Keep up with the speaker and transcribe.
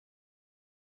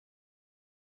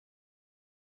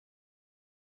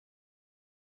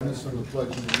rise for the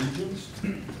Pledge of Allegiance.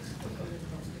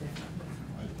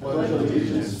 I pledge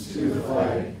allegiance to the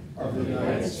flag of the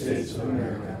United States of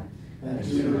America and to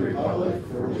the republic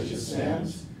for which it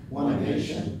stands, one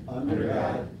nation, under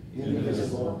God,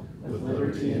 indivisible, with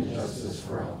liberty and justice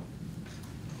for all.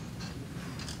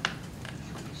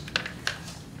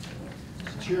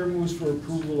 The chair moves for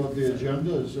approval of the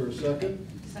agenda. Is there a second?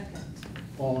 Second.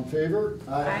 All in favor?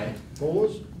 Aye.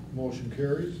 Opposed? Motion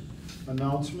carries.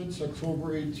 Announcements,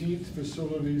 October 18th,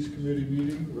 Facilities Committee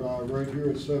meeting right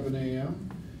here at 7 a.m.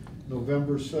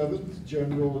 November 7th,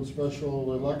 General and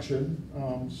Special Election,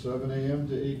 7 a.m.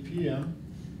 to 8 p.m.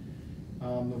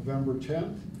 November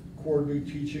 10th, Quarterly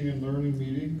Teaching and Learning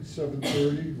Meeting,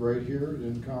 7:30, right here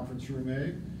in Conference Room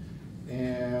A.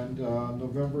 And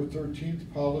November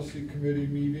 13th, Policy Committee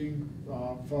meeting,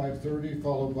 5:30,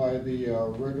 followed by the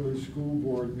regular school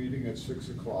board meeting at 6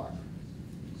 o'clock.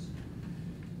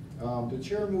 The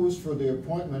chair moves for the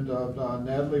appointment of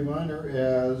Natalie Miner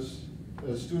as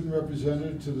a student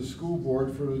representative to the school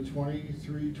board for the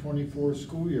 23-24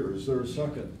 school year. Is there a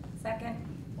second? Second.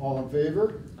 All in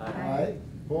favor? Aye.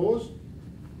 Opposed?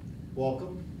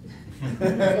 Welcome.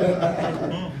 I'd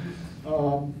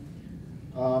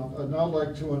now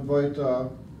like to invite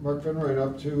Mark Fenwright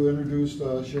up to introduce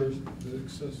Shared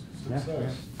Success.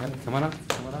 Yeah. Come on up.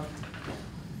 Come on up.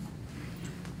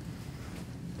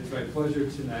 It's my pleasure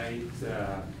tonight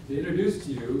to introduce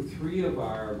to you three of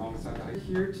our Westonka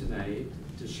here tonight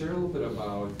to share a little bit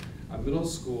about a middle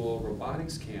school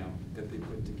robotics camp that they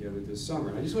put together this summer.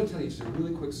 And I just want to tell you just a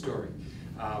really quick story.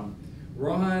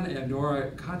 Rohan and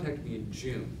Nora contacted me in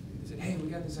June. They said, hey, we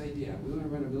got this idea. We want to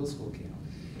run a middle school camp.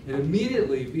 And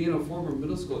immediately, being a former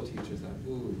middle school teacher, I thought,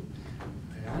 ooh,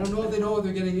 I don't know if they know what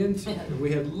they're getting into. And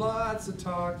we had lots of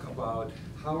talk about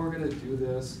how we're going to do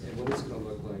this and what it's going to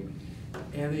look like.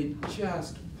 And they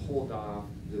just pulled off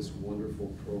this wonderful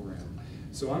program.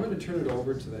 So I'm going to turn it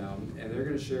over to them, and they're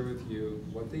going to share with you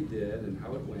what they did and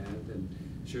how it went, and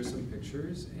share some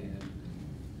pictures. And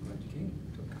I'm glad you came.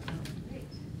 Great.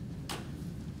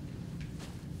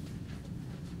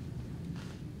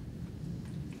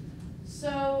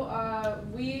 So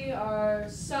we are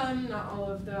some, not all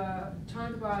of the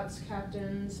Tonkabots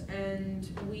captains, and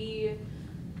we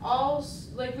all,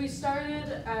 we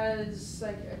started as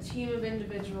like a team of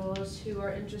individuals who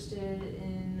are interested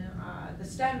in the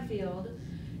STEM field,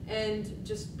 and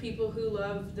just people who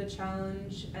love the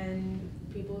challenge and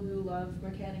people who love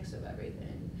mechanics of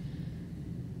everything.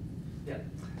 Yeah,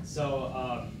 so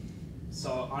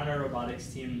on our robotics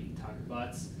team,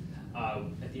 Tonkabots,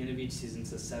 at the end of each season,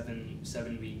 it's a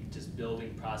seven-week just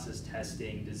building process,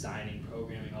 testing, designing,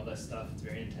 programming, all that stuff. It's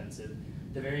very intensive.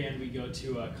 At the very end, we go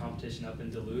to a competition up in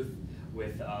Duluth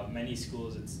with many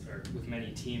schools, with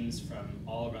many teams from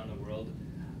all around the world.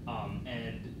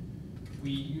 And we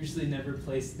usually never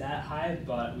place that high,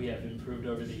 but we have improved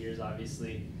over the years,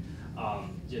 obviously,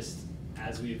 just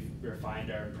as we've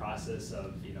refined our process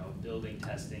of building,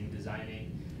 testing,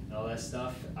 designing, and all that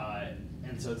stuff.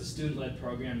 And so it's a student-led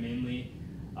program mainly.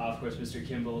 Of course, Mr.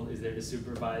 Kimball is there to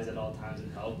supervise at all times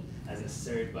and help as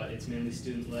necessary, but it's mainly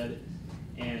student-led.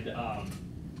 And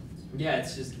yeah,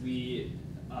 it's just we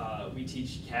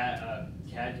teach CAD,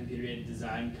 computer-aided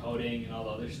design, coding, and all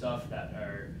the other stuff that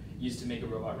are used to make a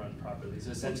robot run properly.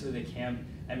 So essentially, the camp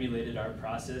emulated our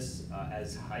process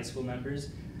as high school members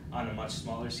on a much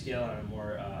smaller scale and a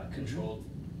more controlled,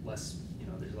 less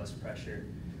there's less pressure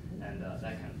and that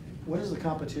kind of thing. What is the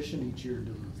competition each year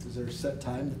do? Is there a set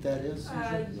time that is?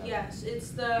 Yes,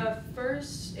 it's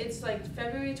it's like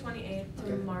February 28th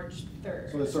to March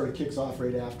 3rd. So it sort of kicks off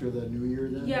right after the new year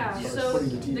then? Yeah, As far as so putting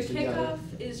the teams together? kickoff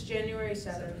is January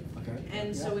 7th. Okay.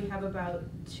 And so Yeah. we have about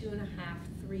 2.5,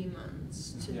 3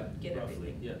 months to get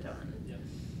roughly, everything done. Yeah.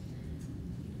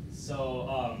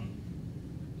 So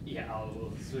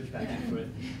we'll switch back and forth.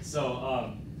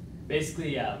 So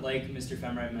basically, yeah, like Mr.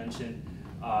 Femright mentioned,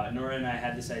 Nora and I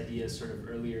had this idea sort of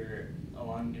earlier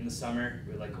along in the summer.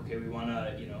 We're like, okay, we want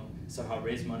to, somehow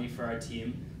raise money for our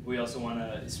team. We also want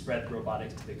to spread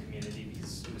robotics to the community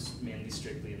because it was mainly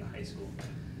strictly in the high school.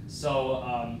 So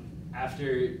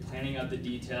after planning out the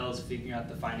details, figuring out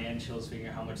the financials, figuring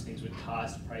out how much things would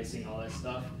cost, pricing, all that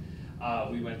stuff,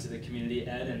 we went to the community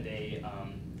ed and they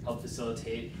helped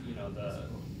facilitate, the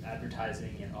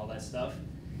advertising and all that stuff.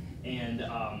 And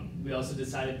we also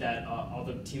decided that all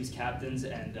the team's captains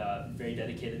and very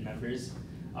dedicated members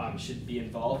should be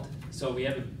involved. So we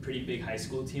have a pretty big high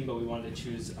school team, but we wanted to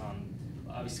choose,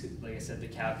 obviously, like I said, the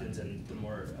captains and the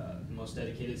most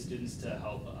dedicated students to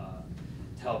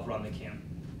help run the camp.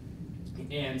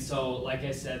 And so, like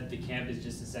I said, the camp is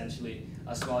just essentially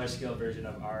a smaller scale version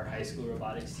of our high school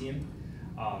robotics team,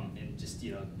 and just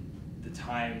the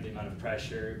time, the amount of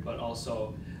pressure, but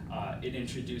also it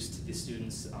introduced the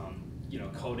students, you know,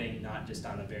 coding not just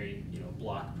on a very, you know,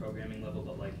 block programming level,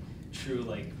 but like true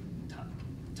like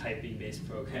typing-based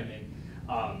programming,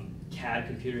 CAD,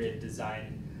 computer-aided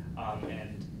design,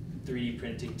 and 3D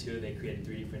printing too. They created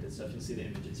 3D printed stuff. You'll see the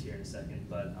images here in a second,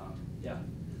 but yeah.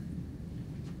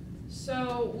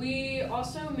 So we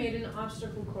also made an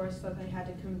obstacle course that they had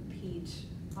to compete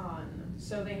on.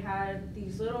 So they had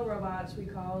these little robots, we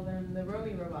call them the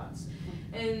Romy robots.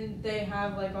 And they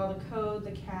have like all the code,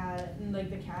 the CAD, and like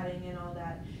the CADing and all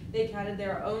that. They CADed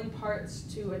their own parts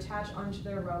to attach onto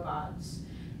their robots.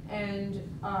 And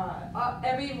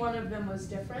every one of them was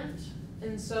different.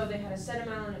 And so they had a set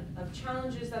amount of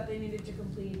challenges that they needed to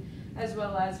complete, as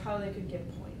well as how they could get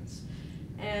points.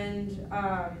 And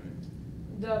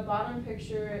the bottom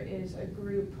picture is a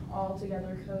group all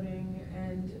together coding,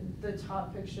 and the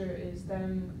top picture is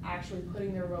them actually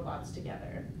putting their robots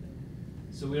together.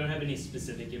 So we don't have any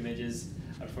specific images.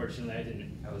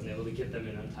 Unfortunately, I wasn't able to get them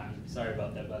in on time. Sorry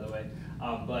about that, by the way.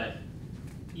 But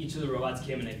each of the robots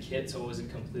came in a kit, so it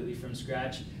wasn't completely from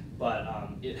scratch. But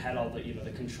it had all the, you know,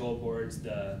 the control boards,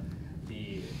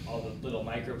 all the little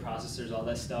microprocessors, all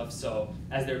that stuff. So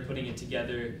as they were putting it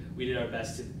together, we did our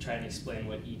best to try and explain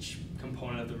what each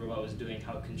component of the robot was doing,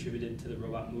 how it contributed to the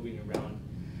robot moving around.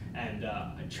 And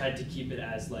I tried to keep it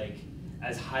as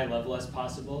high level as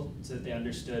possible so that they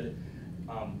understood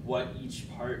what each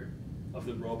part of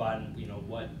the robot and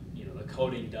what the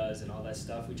coding does and all that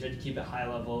stuff. We tried to keep it high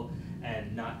level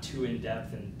and not too in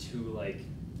depth and too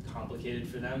complicated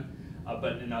for them,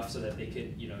 but enough so that they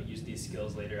could use these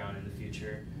skills later on in the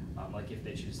future, like if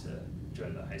they choose to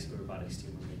join the high school robotics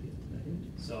team or maybe.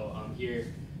 So here,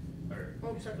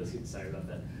 sorry about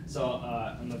that. So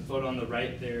on the photo on the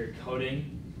right, they're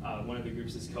coding. One of the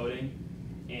groups is coding,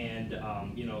 and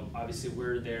obviously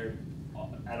we're there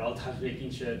at all times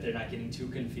making sure that they're not getting too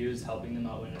confused, helping them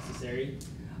out when necessary.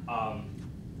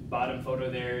 Bottom photo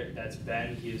there, that's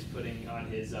Ben. He is putting on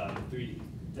his 3D,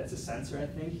 that's a sensor, I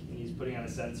think, and he's putting on a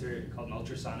sensor called an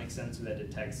ultrasonic sensor that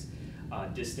detects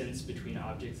distance between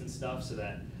objects and stuff, so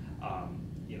that,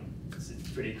 it's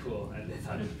pretty cool, and they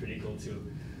thought it was pretty cool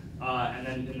too. And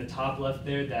then in the top left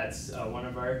there, that's one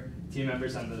of our team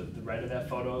members on the right of that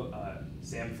photo,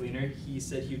 Sam Fleener. He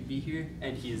said he'd be here,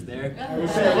 and he is there. It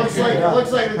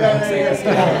looks like we got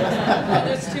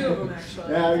There's two of them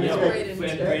actually. Yeah,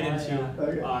 Braden too,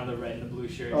 Okay. on the right in the blue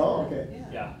shirt. Oh, okay.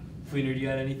 Yeah. Fleener, do you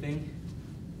have anything?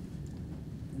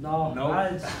 No, Nope. I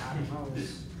don't know.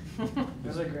 It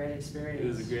was a great experience. It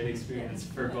was a great experience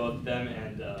for both them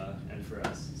and for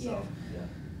us. So, Yeah.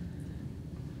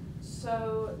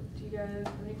 So, do you guys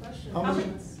have any questions? How many-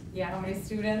 How many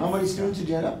students? How many students did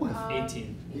you end up with?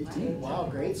 18. 18. Wow,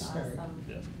 great start. Awesome.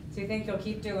 Yeah. Do you think you'll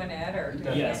keep doing it, or? do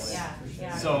you Yes. think-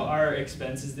 Yeah. So our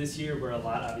expenses this year were a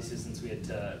lot, obviously, since we had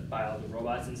to buy all the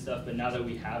robots and stuff, but now that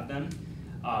we have them,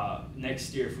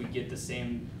 next year if we get the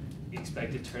same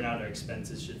expected turnout, our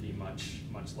expenses should be much,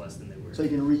 much less than they were. So you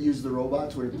can reuse the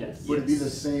robots? Would Yes. it be the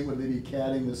Yes. same, would they be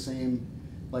CADing the same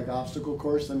obstacle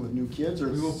course then with new kids? Or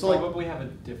We will so probably have a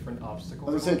different obstacle.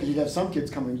 I was saying, because you'd have some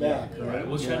kids coming back, Yeah, right?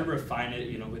 We'll try Yeah. to refine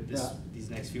it, with Yeah. these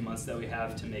next few months that we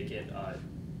have to make it.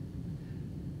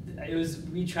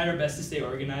 We tried our best to stay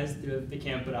organized through the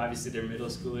camp, but obviously they're middle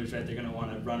schoolers, right? They're gonna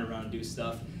want to run around and do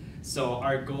stuff. So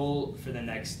our goal for the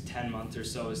next 10 months or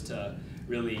so is to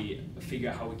really figure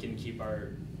out how we can keep our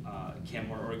camp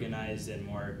more organized and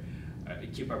more,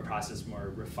 keep our process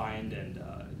more refined and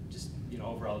just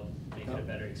overall make it a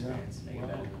better experience, make it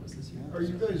better than it was this year. Are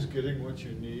you guys getting what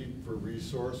you need for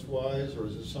resource-wise, or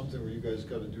is it something where you guys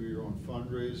gotta do your own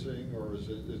fundraising, or is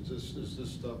this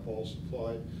stuff all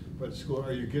supplied by the school?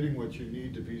 Are you getting what you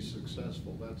need to be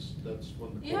successful? That's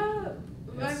one of the questions. Yeah,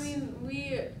 Yes. I mean,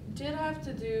 we did have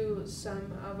to do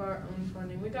some of our own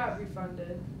funding. We got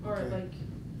refunded, or Okay.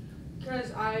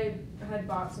 because I had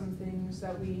bought some things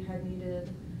that we had needed.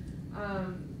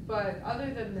 But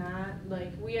other than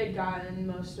that, we had gotten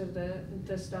most of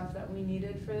the stuff that we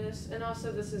needed for this. And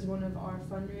also this is one of our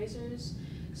fundraisers.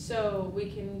 So we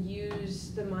can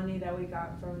use the money that we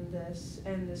got from this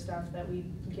and the stuff that we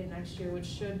get next year, which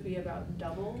should be about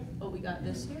double what we got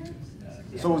this year.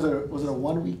 So was it a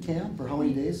 1 week camp, or how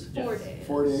many days? 4 Yes. days.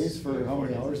 4 days for Yeah, how 4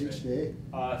 many days, hours that's each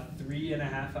right. day?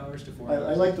 3.5 hours to 4 I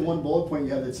hours. like the one bullet point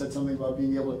you had that said something about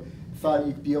being able to, thought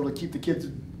you'd be able to keep the kids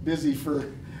busy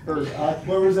where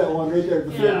was that one right there,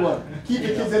 the third Yeah. one? Keep the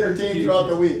kids entertained throughout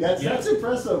the week. That's Yeah.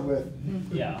 impressive with,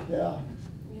 Yeah. yeah.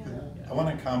 Yeah. I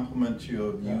want to compliment you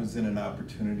of using an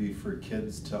opportunity for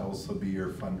kids to also be your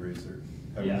fundraiser.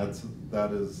 I mean, Yeah.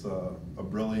 that is a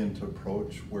brilliant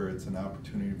approach where it's an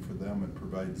opportunity for them and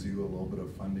provides you a little bit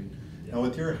of funding. Now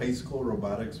with your high school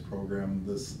robotics program,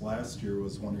 this last year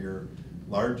was one of your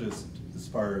largest as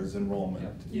far as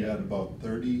enrollment. You had about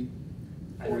 30.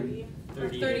 40.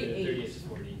 38 to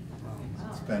 40.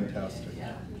 It's fantastic.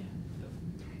 Yeah.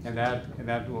 And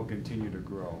that will continue to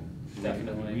grow.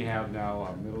 Definitely. We have now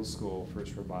a middle school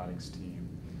first robotics team.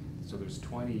 So there's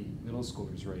 20 middle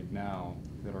schoolers right now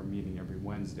that are meeting every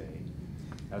Wednesday.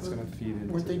 That's gonna feed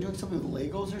into. Weren't they doing something with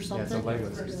Legos or Yeah, something? it's a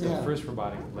Legos. It's the Yeah. first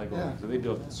robotic Lego. Yeah. So they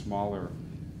build smaller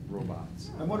robots.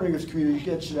 I'm wondering if community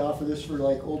gets you off of this for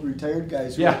like old retired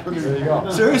guys. who Yeah, are pretty- there you go.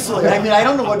 Seriously, I mean, I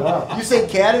don't know what, you say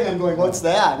catting, I'm going, what's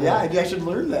that? Yeah, I should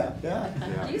learn that,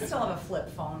 yeah. You still have a flip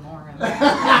phone, Lauren.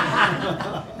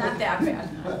 Not that bad.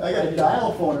 I got a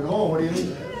dial phone at home, what do you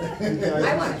mean?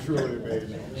 I want- It's really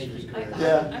amazing.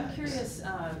 Yeah. I'm curious,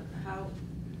 how,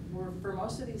 for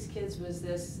most of these kids, was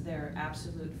this their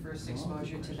absolute first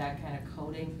exposure to that kind of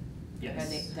coding? Yes. Had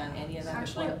they done any of that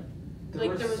Actually, before?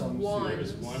 like there was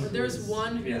one. There was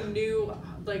one who who was- yeah. knew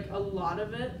like a lot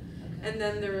of it, and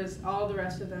then there was all the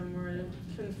rest of them were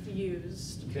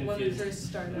confused when we Confused. first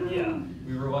started. Yeah.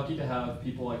 We were lucky to have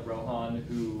people like Rohan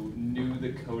who knew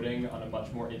the coding on a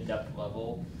much more in-depth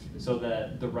level so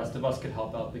that the rest of us could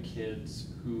help out the kids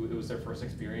who it was their first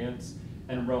experience,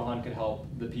 and Rohan could help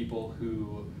the people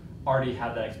who already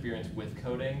had that experience with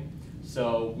coding.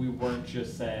 So we weren't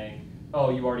just saying, oh,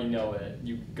 you already know it,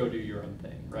 you go do your own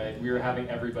thing, right? We were having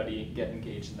everybody get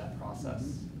engaged in that process.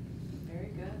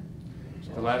 Very good.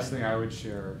 The last thing I would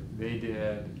share, they did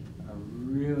a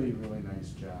really, really nice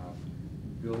job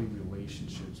building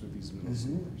relationships with these middle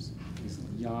schoolers. These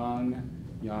young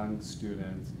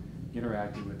students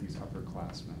interacting with these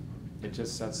upperclassmen. It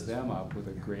just sets them up with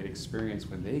a great experience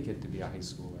when they get to be a high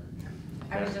schooler.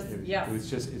 I would just,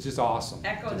 yes. It's just awesome.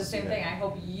 Echo to the see same that. thing. I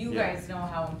hope you Yeah. guys know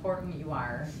how important you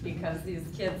are because these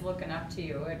kids looking up to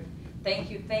you. And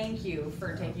thank you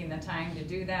for taking the time to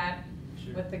do that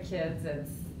Sure. with the kids.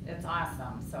 It's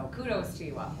awesome. So kudos to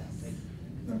you all.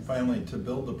 And finally, to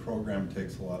build the program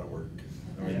takes a lot of work.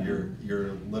 I mean,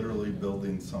 you're literally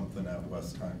building something at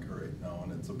Westonka right now,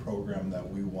 and it's a program that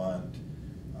we want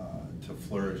to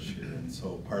flourish here. And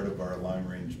so part of our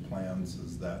long-range plans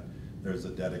is that there's a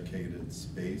dedicated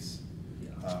space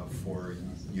for,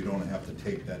 you don't have to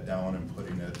take that down and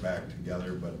putting it back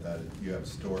together, but that you have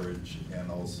storage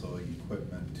and also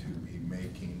equipment to be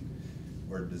making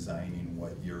or designing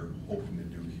what you're hoping to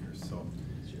do here. So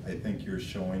I think you're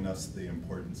showing us the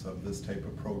importance of this type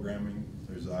of programming.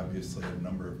 There's obviously a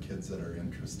number of kids that are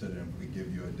interested, and if we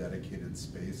give you a dedicated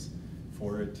space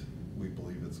for it, we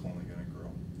believe it's only gonna grow.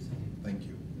 So, thank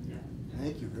you.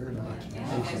 Thank you very much. Yeah,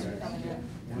 thanks for coming in.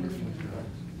 Wonderful job.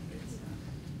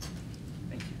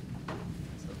 Thank you.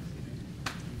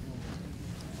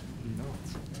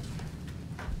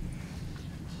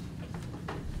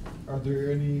 Are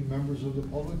there any members of the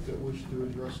public that wish to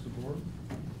address the board?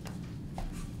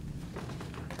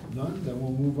 None? Then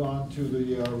we'll move on to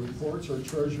the reports. Our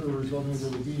treasurer is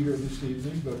unable to be here this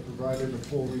evening, but provided a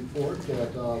full report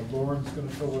that Lauren's going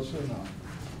to fill us in on.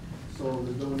 So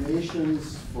the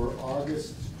donations for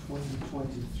August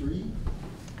 2023,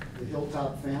 the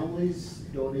Hilltop families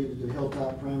donated to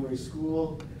Hilltop Primary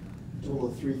School, a total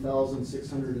of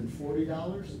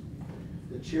 $3,640.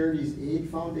 The Charities Aid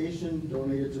Foundation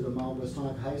donated to the Mount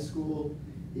Westonka High School,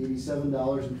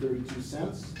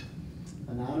 $87.32.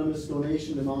 Anonymous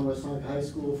donation to Mount Westonka High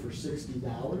School for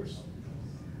 $60.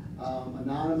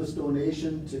 Anonymous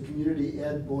donation to Community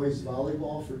Ed Boys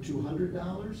Volleyball for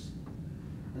 $200.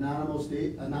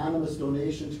 Anonymous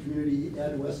donation to Community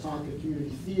Ed Westonka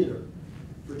Community Theater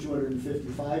for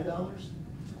 $255.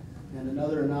 And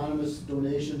another anonymous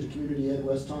donation to Community Ed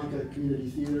Westonka Community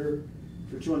Theater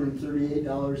for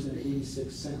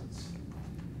 $238.86.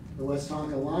 The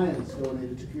Westonka Lions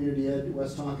donated to Community Ed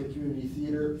Westonka Community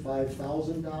Theater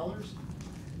 $5,000.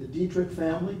 The Dietrich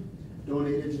family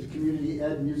donated to Community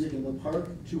Ed Music in the Park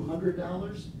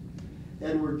 $200.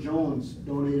 Edward Jones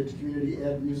donated to Community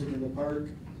Ed Music in the Park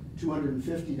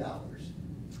 $250.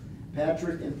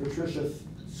 Patrick and Patricia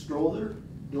Stroller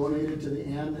donated to the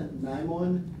Ann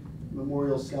Nymon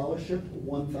Memorial Scholarship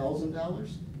 $1,000.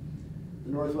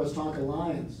 The Northwest Tonka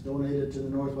Lions donated to the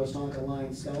Northwest Tonka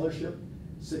Lions Scholarship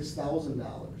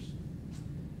 $6,000.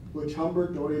 Butch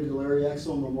Humbert donated to Larry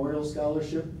Exel Memorial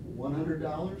Scholarship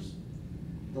 $100.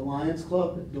 The Lions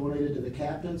Club donated to the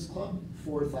Captains Club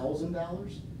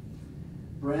 $4,000.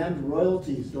 Brand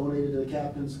Royalties donated to the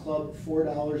Captains Club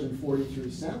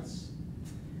 $4.43.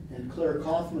 And Claire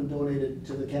Kaufman donated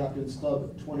to the Captains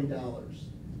Club $20.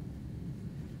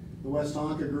 The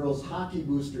Westonka Girls Hockey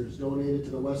Boosters donated to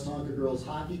the Westonka Girls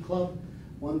Hockey Club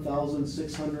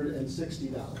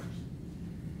 $1,660.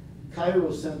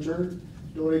 Cairo Center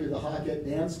donated to the Hawkette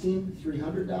Dance Team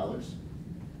 $300.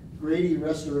 Grady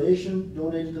Restoration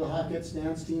donated to the Hawkettes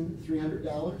Dance Team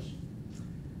 $300.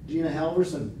 Gina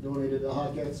Halverson donated to the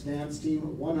Hawkettes Dance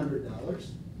Team $100.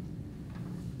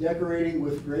 Decorating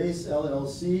with Grace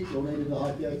LLC donated to the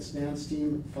Hawkettes Dance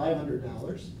Team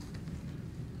 $500.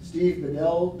 Steve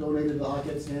Bedell donated to the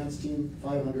Hawkettes Dance Team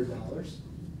 $500.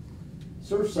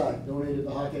 Surfside donated to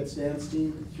the Hawkettes Dance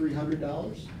Team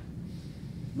 $300.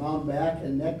 Mound Back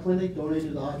and Neck Clinic donated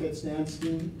to the Hawkettes Dance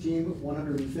Team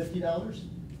 $150.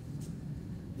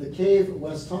 The Cave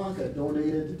Westonka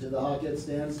donated to the Hawkettes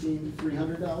Dance Team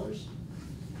 $300.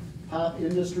 Pop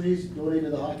Industries donated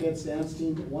to the Hawkettes Dance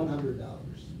Team $100.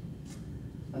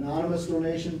 Anonymous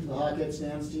donation to the Hawkettes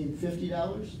Dance Team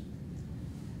 $50.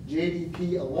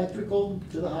 JDP Electrical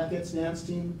to the Hawkettes Dance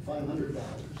Team $500.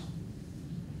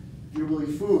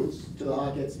 Jubilee Foods to the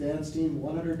Hawkettes Dance Team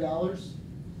 $100.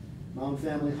 Mount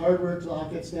Family Hardware to the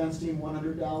Hawkettes Dance Team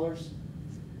 $100.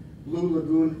 Blue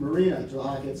Lagoon Marina to the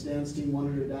Hawkettes Dance Team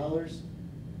 $100.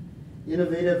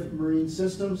 Innovative Marine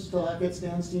Systems to the Hawkettes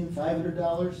Dance Team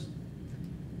 $500.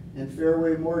 And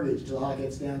Fairway Mortgage to the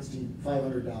Hawkettes Dance Team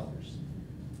 $500.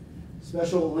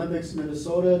 Special Olympics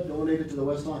Minnesota donated to the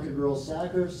Westonka Girls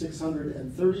Soccer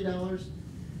 $630.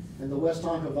 And the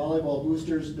Westonka Volleyball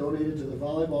Boosters donated to the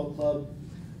Volleyball Club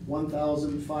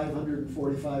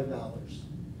 $1,545.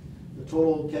 The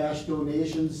total cash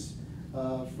donations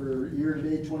for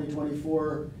year-to-date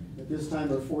 2024 at this time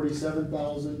are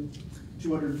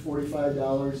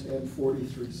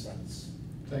 $47,245.43.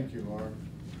 Thank you, Laura.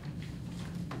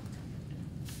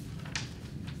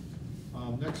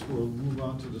 Next, we'll move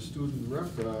on to the student rep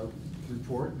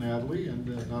report, Natalie, and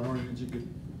not only did you get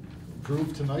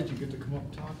approved tonight, you get to come up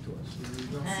and talk to us. So there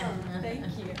you go. Thank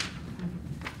you.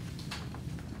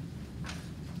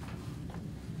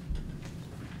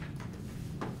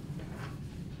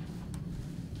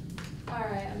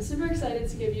 Alright, I'm super excited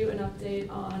to give you an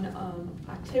update on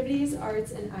activities,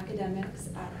 arts, and academics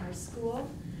at our school.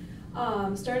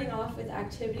 Starting off with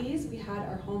activities, we had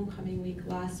our homecoming week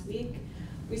last week.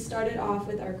 We started off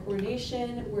with our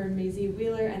coronation, where Maisie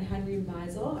Wheeler and Henry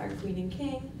Meisel, our queen and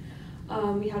king.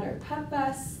 We had our pep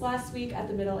fests last week at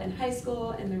the middle and high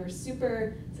school, and they were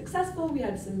super successful. We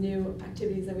had some new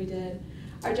activities that we did.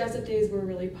 Our dress-up days were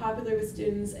really popular with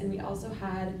students, and we also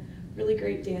had really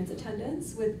great dance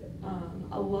attendance with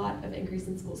a lot of increase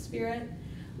in school spirit.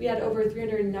 We had over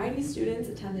 390 students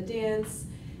attend the dance,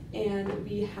 and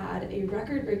we had a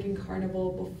record-breaking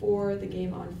carnival before the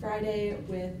game on Friday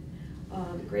with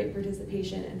great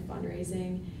participation and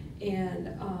fundraising.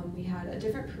 And we had a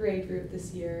different parade route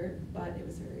this year, but it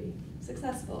was very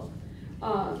successful.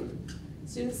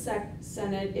 Student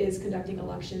Senate is conducting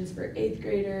elections for 8th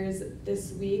graders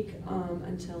this week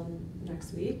until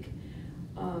next week.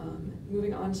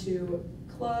 Moving on to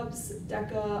clubs,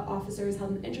 DECA officers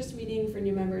held an interest meeting for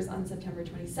new members on September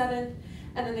 27th,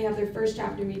 and then they have their first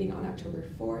chapter meeting on October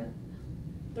 4th.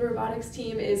 The robotics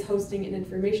team is hosting an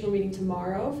informational meeting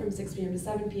tomorrow from 6 p.m. to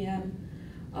 7 p.m.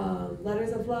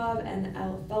 Letters of Love and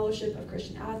Fellowship of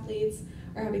Christian Athletes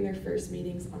are having their first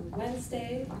meetings on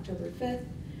Wednesday, October 5th.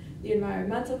 The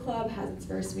Environmental Club has its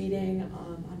first meeting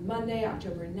on Monday,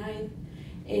 October 9th.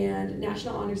 And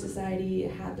National Honor Society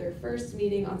had their first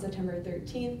meeting on September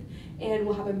 13th, and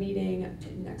we'll have a meeting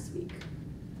next week.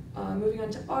 Moving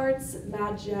on to arts,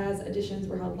 Mad Jazz auditions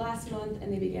were held last month,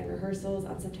 and they began rehearsals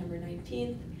on September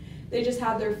 19th. They just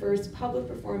had their first public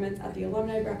performance at the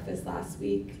alumni breakfast last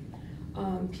week.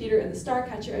 Peter and the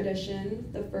Starcatcher audition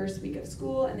the first week of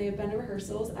school, and they have been in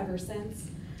rehearsals ever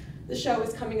since. The show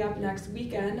is coming up next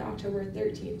weekend, October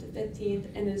 13th to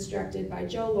 15th, and is directed by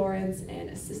Joe Lawrence and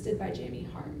assisted by Jamie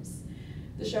Harms.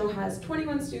 The show has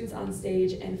 21 students on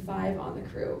stage and 5 on the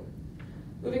crew.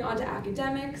 Moving on to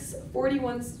academics,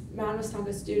 41 Mount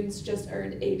Westonka students just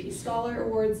earned AP Scholar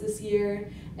Awards this year,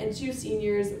 and 2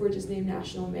 seniors were just named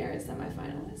National Merit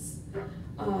semifinalists.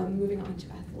 Moving on to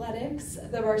athletics,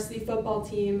 the varsity football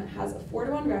team has a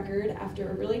 4-1 record after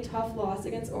a really tough loss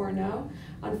against Orono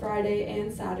on Friday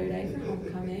and Saturday for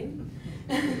homecoming.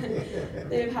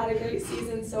 They've had a great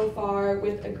season so far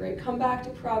with a great comeback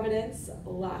to Providence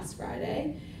last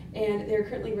Friday, and they're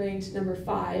currently ranked number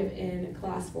 5 in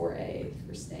Class 4A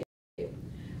for state.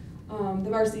 The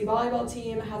varsity volleyball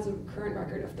team has a current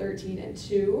record of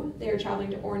 13-2. They are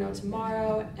traveling to Orono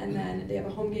tomorrow, and then they have a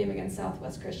home game against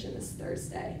Southwest Christian this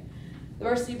Thursday. The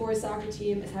varsity boys soccer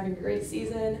team is having a great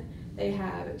season. They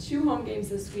have 2 home games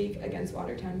this week against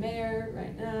Watertown Mayor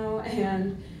right now,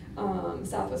 and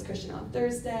Southwest Christian on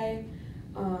Thursday.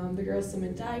 The girls swim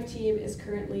and dive team is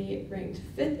currently ranked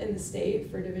 5th in the state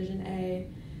for Division A.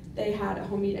 They had a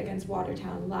home meet against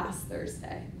Watertown last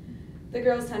Thursday. The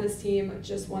girls tennis team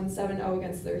just won 7-0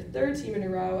 against their third team in a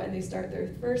row, and they start their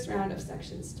first round of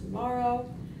sections tomorrow.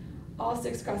 All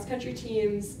 6 cross-country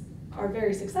teams are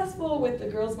very successful, with the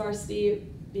girls varsity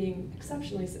being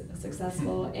exceptionally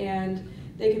successful, and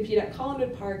they compete at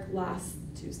Collinwood Park last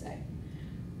Tuesday.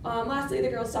 Lastly, the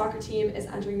girls soccer team is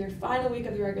entering their final week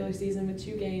of the regular season with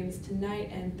 2 games tonight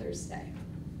and Thursday.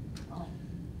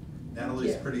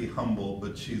 Natalie's pretty humble,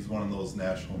 but she's one of those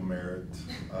national merit.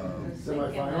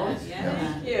 Semifinals?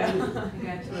 Yeah. Yeah.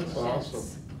 Congratulations. That's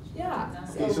awesome. Yeah.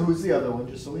 Okay, so who's the other one,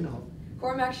 just so we know?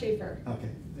 Cormac Schaefer.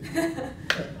 Okay.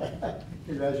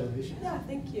 Congratulations. Yeah,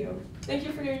 thank you. Thank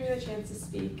you for giving me the chance to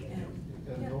speak. And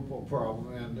Yeah. no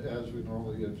problem, and as we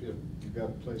normally, if you've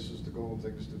got places to go and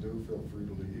things to do, feel free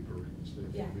to leave or stay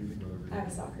for Yeah. the meeting, whatever. I have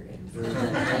a soccer game. There you go. I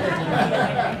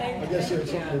guess you have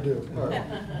something to do. All right.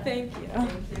 Thank you.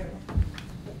 Thank you.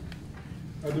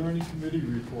 Are there any committee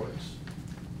reports?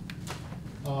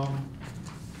 I'm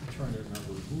trying to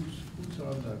remember, who's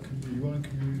on the committee, you on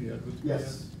community ed with me?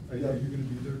 Yes. Are you gonna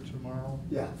be there tomorrow?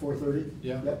 Yeah, 4:30?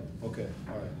 Yeah? Yep. Okay,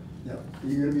 all right. Yeah, are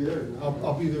you gonna be there?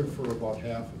 I'll be there for about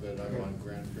half of it. I'm on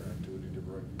grandparent duty to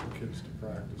bring the kids to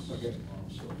practice Okay. tomorrow,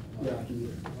 so. Yeah, I can be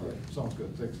there. All right, sounds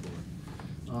good, thanks,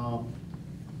 Lord.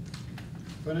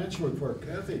 Financial report,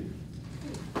 Kathy.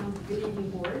 Good evening,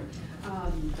 Board.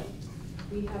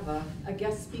 We have a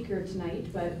guest speaker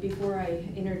tonight, but before I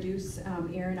introduce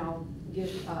Aaron, I'll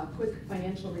give a quick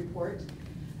financial report.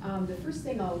 The first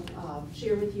thing I'll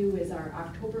share with you is our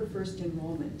October 1st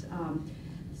enrollment.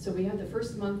 So we have the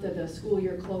first month of the school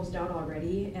year closed out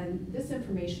already, and this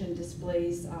information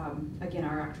displays, again,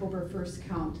 our October 1st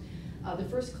count. The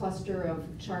first cluster of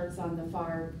charts on the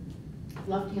far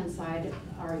left-hand side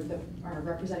are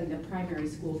representing the primary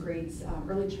school grades,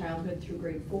 early childhood through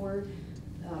grade 4.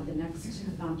 The next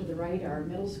to the right are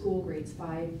middle school grades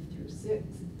 5 through 7,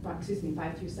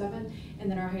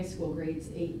 and then our high school grades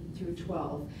 8 through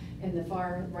 12. And the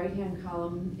far right-hand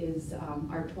column is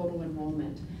our total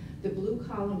enrollment. The blue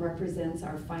column represents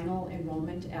our final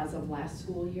enrollment as of last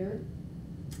school year.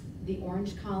 The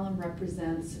orange column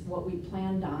represents what we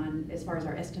planned on as far as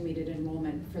our estimated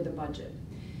enrollment for the budget.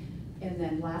 And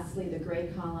then lastly, the gray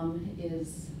column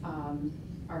is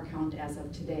our count as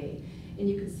of today. And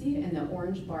you can see in the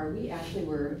orange bar, we actually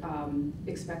were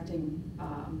expecting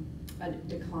a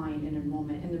decline in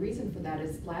enrollment. And the reason for that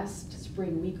is last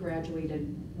spring, we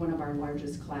graduated one of our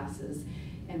largest classes,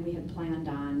 and we had planned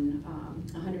on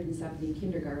 170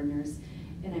 kindergartners.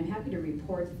 And I'm happy to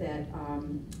report that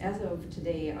as of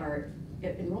today, our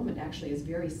enrollment actually is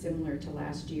very similar to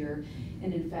last year.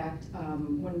 And in fact,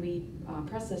 when we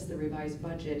process the revised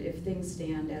budget, if things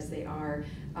stand as they are,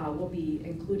 we'll be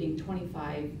including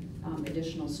 25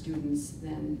 additional students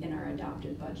than in our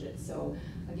adopted budget. So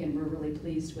again, we're really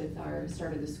pleased with our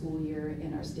start of the school year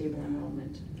and our stable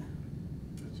enrollment.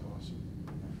 That's awesome.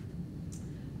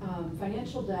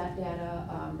 Financial data,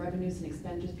 revenues and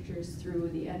expenditures through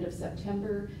the end of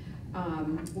September.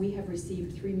 We have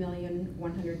received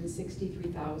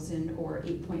 $3,163,000, or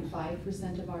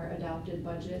 8.5% of our adopted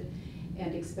budget,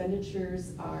 and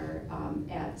expenditures are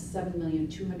at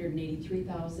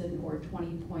 $7,283,000, or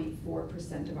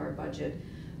 20.4% of our budget.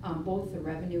 Both the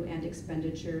revenue and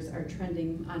expenditures are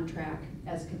trending on track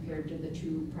as compared to the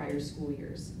 2 prior school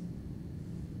years.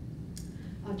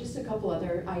 Just a couple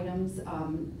other items.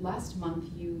 Last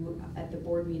month, you at the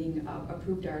board meeting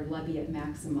approved our levy at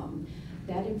maximum.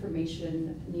 That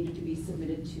information needed to be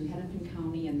submitted to Hennepin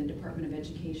County and the Department of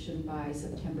Education by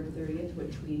September 30th,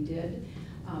 which we did.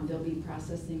 They'll be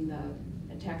processing the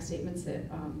tax statements that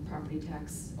property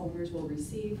tax owners will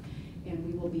receive, and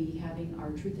we will be having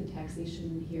our truth in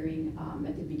taxation hearing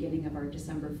at the beginning of our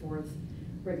December 4th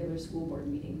regular school board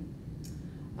meeting.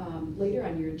 Later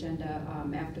on your agenda,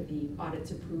 after the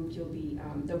audit's approved, there'll be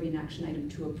an action item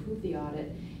to approve the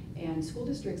audit. And school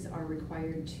districts are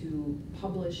required to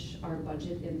publish our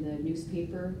budget in the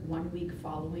newspaper 1 week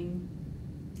following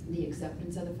the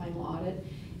acceptance of the final audit.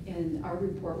 And our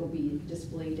report will be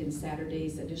displayed in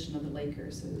Saturday's edition of the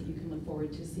Lakers, so you can look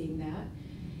forward to seeing that.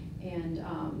 And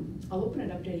I'll open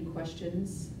it up to any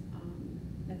questions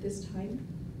at this time.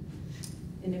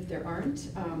 And if there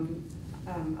aren't,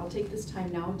 I'll take this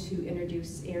time now to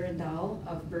introduce Aaron Dahl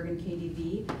of Bergen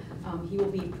KDV. He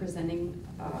will be presenting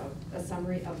a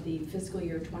summary of the fiscal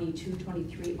year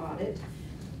 22-23 audit.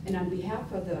 And on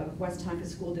behalf of the Westonka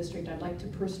School District, I'd like to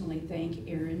personally thank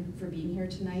Aaron for being here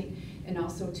tonight, and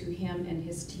also to him and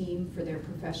his team for their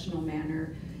professional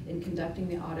manner in conducting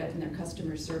the audit and their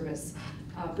customer service.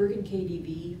 Bergen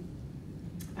KDV,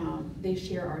 they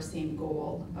share our same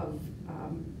goal of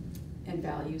and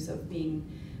values of being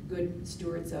good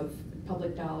stewards of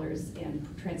public dollars and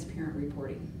transparent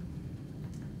reporting.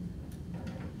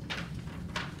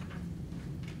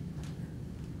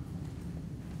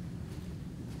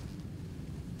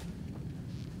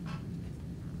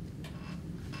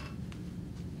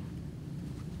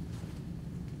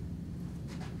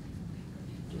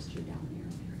 Just your down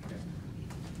arrow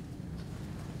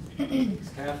there. Thanks,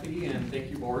 Kathy, and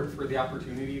thank you, board, for the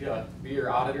opportunity to be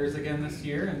your auditors again this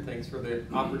year, and thanks for the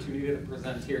opportunity to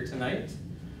present here tonight.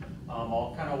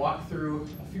 I'll kind of walk through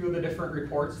a few of the different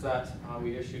reports that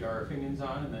we issued our opinions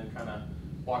on, and then kind of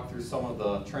walk through some of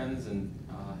the trends and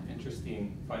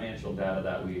interesting financial data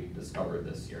that we discovered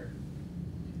this year.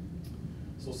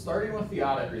 So starting with the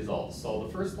audit results. So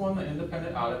the first one, the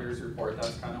independent auditors report,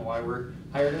 that's kind of why we're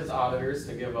hired as auditors,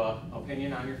 to give an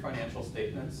opinion on your financial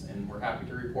statements. And we're happy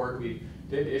to report we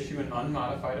did issue an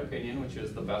unmodified opinion, which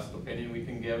is the best opinion we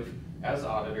can give as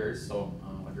auditors. So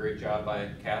a great job by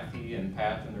Kathy and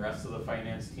Pat and the rest of the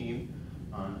finance team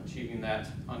on achieving that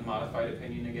unmodified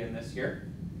opinion again this year.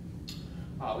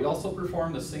 We also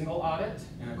performed a single audit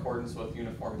in accordance with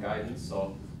uniform guidance.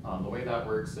 So the way that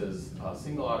works is a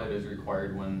single audit is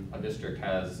required when a district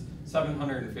has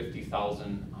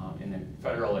 $750,000 in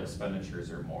federal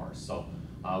expenditures or more. So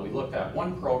we looked at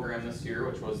one program this year,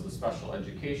 which was the special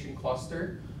education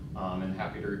cluster, and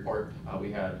happy to report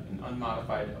we had an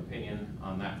unmodified opinion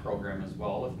on that program as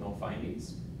well with no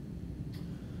findings.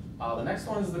 The next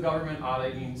one is the government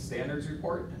auditing standards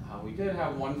report. We did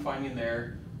have one finding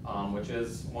there, which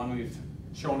is one we've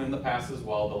shown in the past as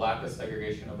well, the lack of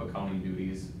segregation of accounting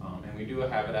duties, and we do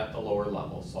have it at the lower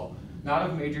level. So not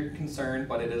of major concern,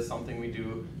 but it is something we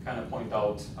do kind of point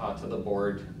out to the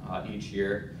board each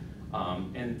year.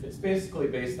 And it's basically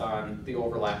based on the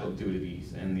overlap of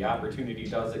duties, and the opportunity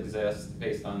does exist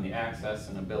based on the access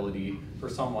and ability for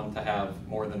someone to have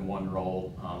more than one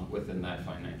role within that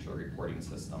financial reporting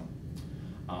system.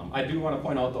 I do want to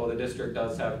point out, though, the district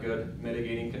does have good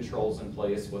mitigating controls in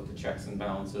place with the checks and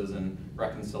balances and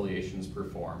reconciliations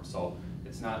performed. So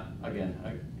it's not, again,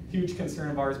 a huge concern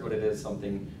of ours, but it is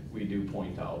something we do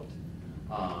point out.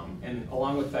 And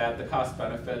along with that, the cost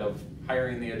benefit of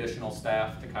hiring the additional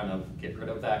staff to kind of get rid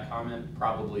of that comment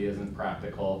probably isn't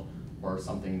practical or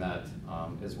something that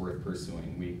is worth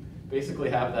pursuing. We basically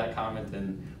have that comment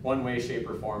in one way, shape,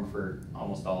 or form for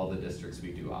almost all of the districts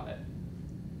we do audit.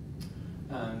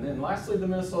 And then lastly, the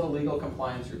Minnesota Legal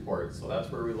Compliance Report. So that's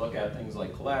where we look at things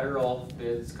like collateral,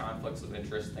 bids, conflicts of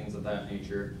interest, things of that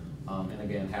nature. And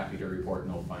again, happy to report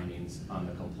no findings on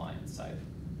the compliance side.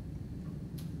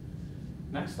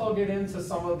 Next, I'll get into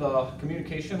some of the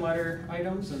communication letter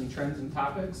items and trends and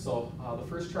topics. So the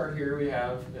first chart here we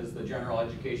have is the General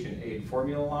Education Aid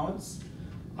Formula Allowance.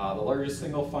 The largest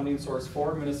single funding source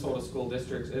for Minnesota school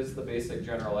districts is the basic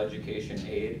general education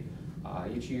aid.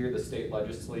 Each year, the state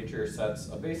legislature sets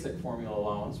a basic formula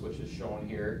allowance, which is shown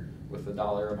here with the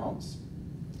dollar amounts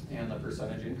and the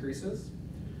percentage increases.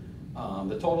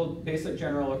 The total basic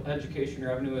general education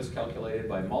revenue is calculated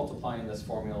by multiplying this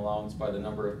formula allowance by the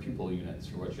number of pupil units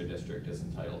for which a district is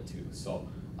entitled to. So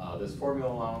this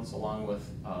formula allowance, along with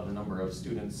the number of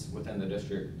students within the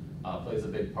district, plays a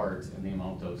big part in the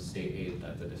amount of state aid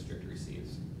that the district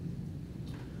receives.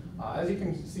 As you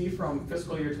can see from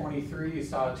fiscal year 23, you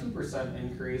saw a 2%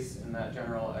 increase in that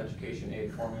general education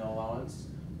aid formula allowance.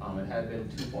 It had been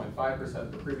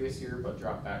 2.5% the previous year, but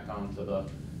dropped back down to the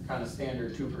kind of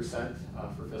standard 2%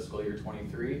 for fiscal year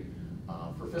 23.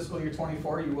 For fiscal year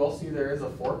 24, you will see there is a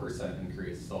 4%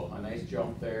 increase, so a nice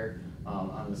jump there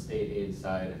on the state aid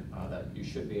side that you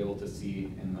should be able to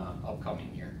see in the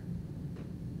upcoming year.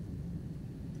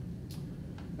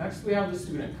 Next, we have the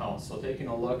student count. So taking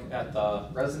a look at the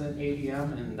resident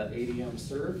ADM and the ADM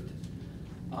served.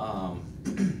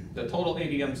 The total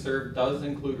ADM served does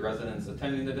include residents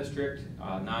attending the district,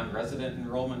 non-resident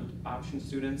enrollment option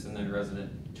students, and then resident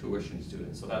tuition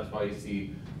students. So that's why you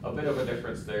see a bit of a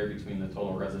difference there between the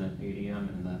total resident ADM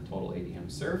and the total ADM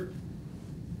served.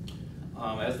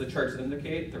 As the charts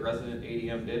indicate, the resident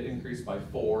ADM did increase by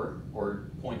 4 or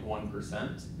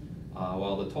 0.1%.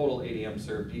 While the total ADM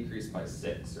served decreased by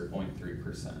 6 or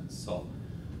 0.3%. So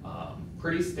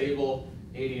pretty stable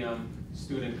ADM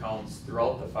student counts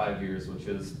throughout the 5 years, which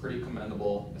is pretty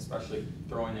commendable, especially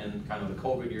throwing in kind of the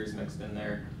COVID years mixed in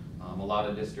there. A lot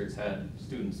of districts had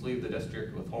students leave the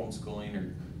district with homeschooling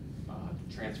or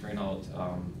transferring out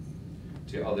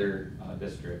to other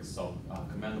districts. So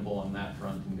commendable on that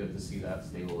front, and good to see that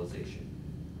stabilization.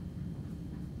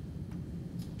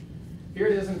 Here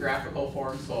it is in graphical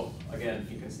form, so again,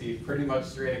 you can see pretty much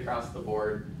straight across the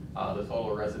board, the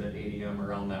total resident ADM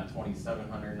around that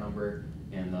 2,700 number,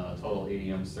 and the total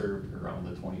ADM served around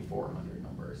the 2,400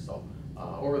 number lower. So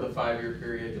over the 5-year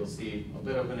period, you'll see a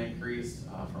bit of an increase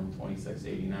from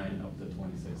 2689 up to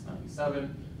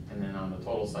 2697, and then on the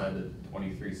total side, the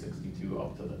 2362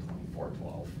 up to the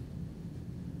 2412.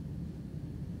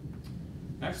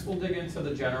 Next, we'll dig into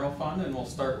the general fund, and we'll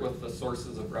start with the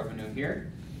sources of revenue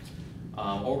here.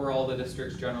 Overall, the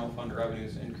district's general fund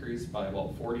revenues increased by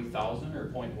about $40,000 or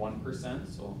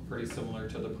 0.1%, so pretty similar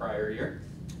to the prior year.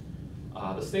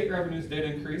 The state revenues did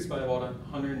increase by about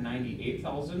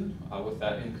 $198,000 with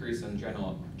that increase in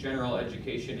general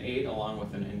education aid along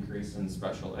with an increase in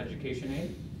special education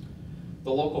aid.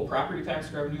 The local property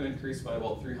tax revenue increased by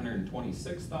about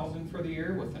 $326,000 for the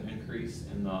year with an increase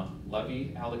in the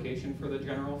levy allocation for the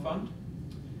general fund.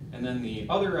 And then the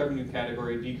other revenue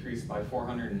category decreased by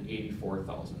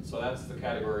 $484,000. So that's the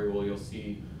category where you'll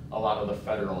see a lot of the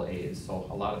federal aid. So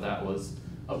a lot of that was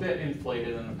a bit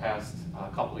inflated in the past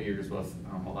couple of years with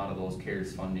a lot of those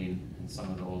CARES funding and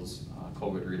some of those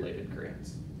COVID-related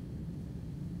grants.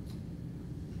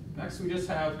 Next, we just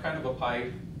have kind of a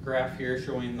pie graph here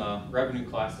showing the revenue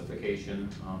classification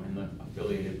and the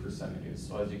affiliated percentages.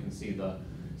 So as you can see, the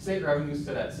state revenues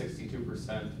sit at 62%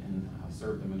 and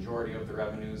serve the majority of the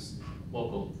revenues.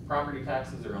 Local property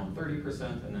taxes around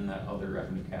 30%, and then that other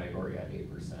revenue category at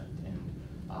 8%. And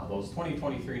those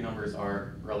 2023 numbers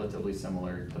are relatively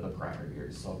similar to the prior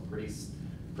years, so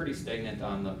pretty stagnant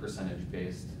on the percentage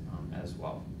based as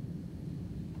well.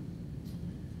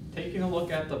 Taking a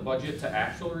look at the budget to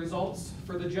actual results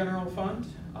for the general fund,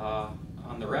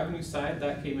 on the revenue side,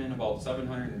 that came in about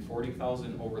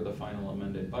 $740,000 over the final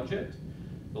amended budget.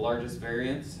 The largest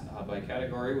variance by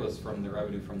category was from the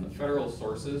revenue from the federal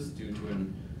sources due to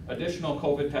an additional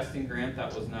COVID testing grant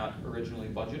that was not originally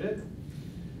budgeted.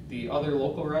 The other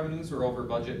local revenues were over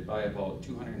budget by about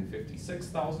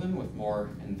 $256,000 with more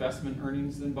investment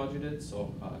earnings than budgeted,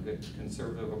 so a good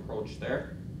conservative approach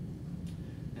there.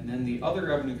 And then the other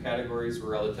revenue categories were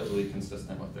relatively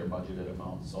consistent with their budgeted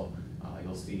amount, so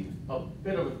you'll see a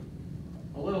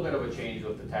little bit of a change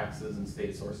with the taxes and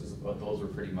state sources, but those were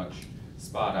pretty much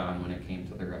spot on when it came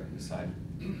to the revenue side.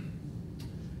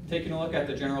 Taking a look at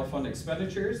the general fund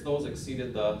expenditures, those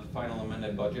exceeded the final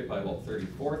amended budget by about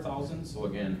 $34,000, so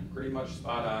again, pretty much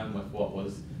spot on with what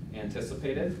was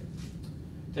anticipated.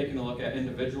 Taking a look at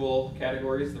individual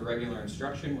categories, the regular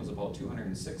instruction was about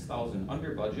 $206,000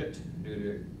 under budget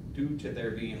due to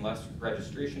there being less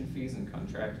registration fees and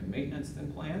contract and maintenance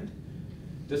than planned.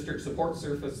 District support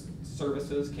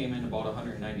services came in about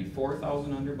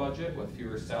 $194,000 under budget with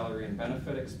fewer salary and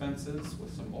benefit expenses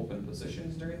with some open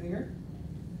positions during the year.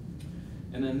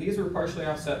 And then these were partially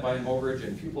offset by an overage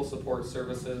in pupil support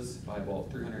services by about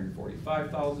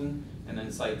 $345,000, and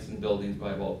then sites and buildings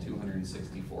by about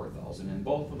 $264,000. And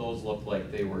both of those look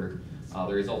like they were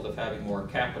the result of having more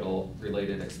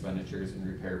capital-related expenditures and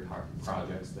repair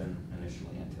projects than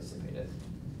initially anticipated.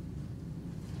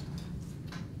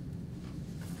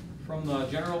 From the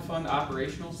general fund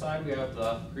operational side, we have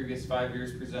the previous 5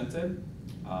 years presented.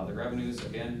 The revenues,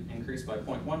 again, increased by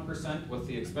 0.1%, with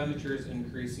the expenditures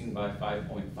increasing by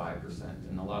 5.5%.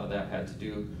 And a lot of that had to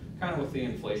do kind of with the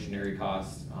inflationary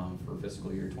costs for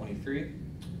fiscal year 23.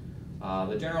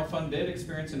 The general fund did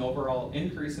experience an overall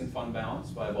increase in fund balance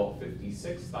by about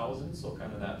 $56,000, so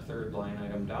kind of that third line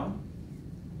item down.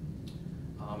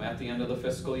 At the end of the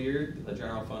fiscal year, the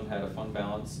general fund had a fund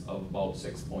balance of about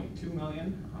 $6.2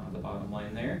 million, the bottom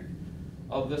line there.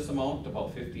 Of this amount,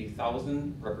 about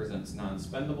 $50,000 represents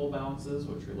non-spendable balances,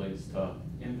 which relates to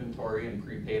inventory and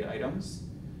prepaid items.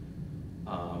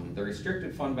 The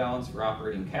restricted fund balance for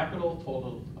operating capital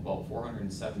totaled about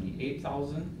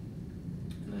 $478,000,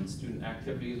 and then student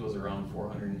activities was around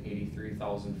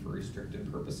 $483,000 for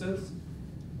restricted purposes.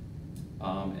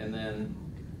 And then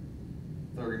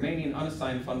the remaining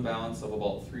unassigned fund balance of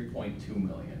about $3.2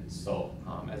 million. So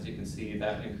as you can see,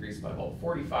 that increased by about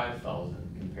 $45,000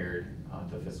 compared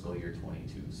to fiscal year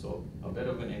 22. So a bit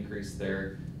of an increase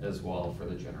there as well for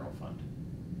the general fund.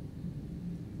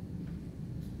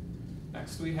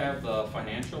 Next, we have the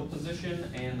financial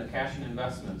position and the cash and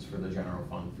investments for the general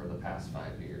fund for the past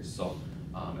 5 years. So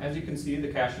as you can see, the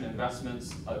cash and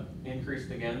investments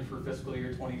increased again for fiscal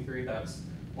year 23. That's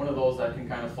one of those that can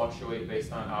kind of fluctuate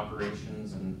based on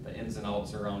operations and the ins and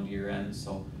outs around year end,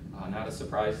 so not a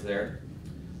surprise there.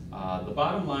 The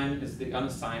bottom line is the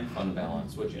unassigned fund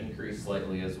balance, which increased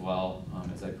slightly as well,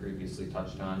 as I previously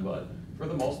touched on, but for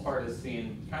the most part is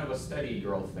seeing kind of a steady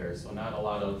growth there, so not a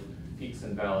lot of peaks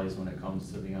and valleys when it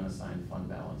comes to the unassigned fund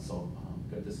balance, so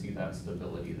good to see that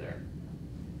stability there.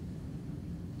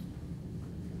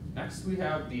 Next, we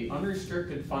have the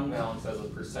unrestricted fund balance as a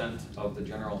percent of the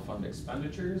general fund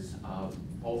expenditures.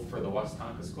 both for the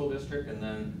Westonka School District and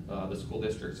then the school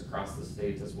districts across the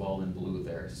state as well in blue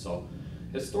there. So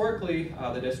historically,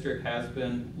 the district has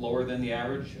been lower than the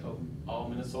average of all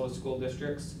Minnesota school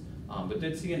districts, but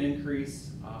did see an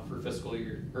increase for fiscal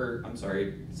year,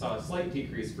 saw a slight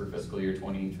decrease for fiscal year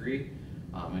 23.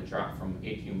 It dropped from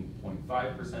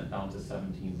 18.5% down to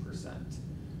 17%.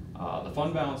 The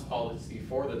fund balance policy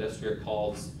for the district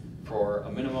calls for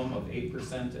a minimum of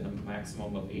 8% and a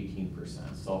maximum of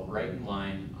 18%. So right in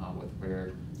line with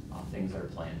where things are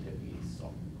planned to be.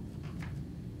 So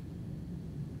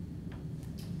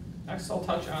next I'll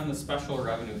touch on the special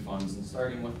revenue funds, and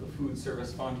starting with the food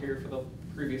service fund here for the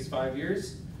previous 5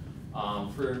 years.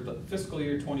 For the fiscal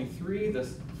year 23, the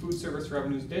food service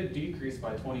revenues did decrease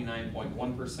by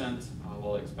 29.1%,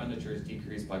 while expenditures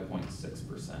decreased by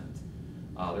 0.6%.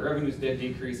 The revenues did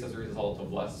decrease as a result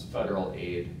of less federal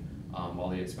aid, while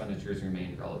the expenditures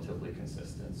remained relatively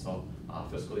consistent. So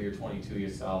fiscal year 22, you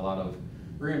saw a lot of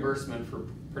reimbursement for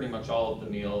pretty much all of the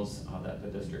meals that the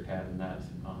district had, and that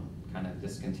kind of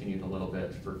discontinued a little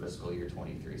bit for fiscal year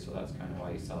 23. So that's kind of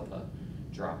why you saw the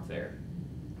drop there.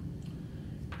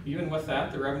 Even with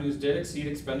that, the revenues did exceed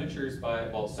expenditures by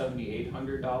about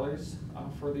 $7,800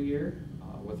 for the year,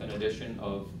 with an addition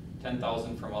of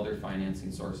 $10,000 from other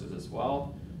financing sources as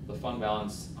well. The fund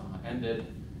balance ended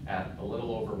at a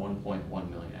little over $1.1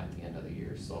 million at the end of the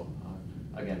year. So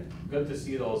again, good to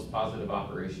see those positive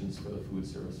operations for the food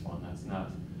service fund. That's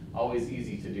not always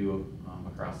easy to do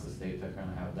across the state, to kind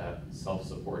of have that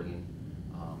self-supporting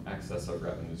excess of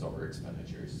revenues over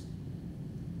expenditures.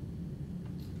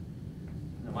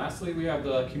 And lastly, we have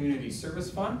the Community Service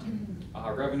Fund.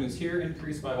 Revenues here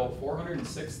increased by about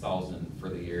 $406,000 for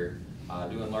the year,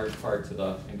 due in large part to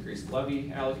the increased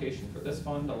levy allocation for this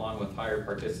fund, along with higher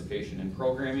participation in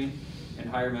programming and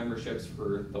higher memberships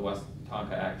for the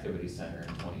Westonka Activity Center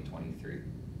in 2023.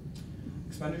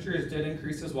 Expenditures did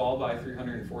increase as well by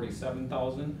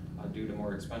 $347,000 due to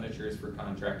more expenditures for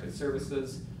contracted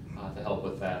services to help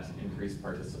with that increased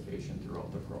participation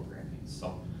throughout the programming.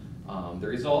 So the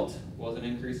result was an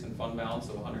increase in fund balance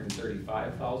of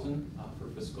 $135,000 for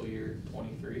fiscal year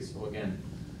 23. So again,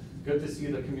 good to see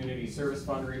the Community Service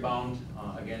Fund rebound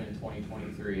again in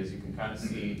 2023. As you can kind of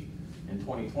see, in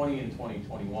 2020 and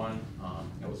 2021,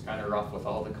 it was kind of rough with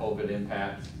all the COVID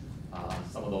impact.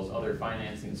 Some of those other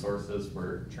financing sources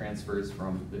were transfers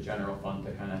from the general fund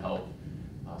to kind of help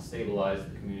stabilize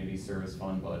the Community Service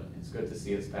Fund, but it's good to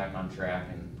see it's back on track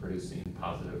and producing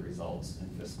positive results in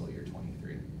fiscal year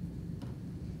 23.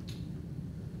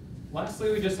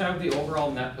 Lastly, we just have the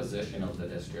overall net position of the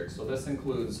district. So this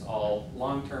includes all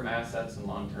long-term assets and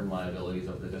long-term liabilities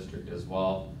of the district as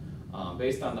well.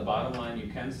 Based on the bottom line, you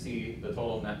can see the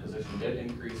total net position did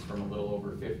increase from a little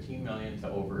over 15 million to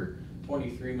over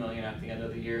 23 million at the end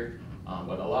of the year.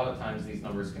 But a lot of times these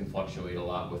numbers can fluctuate a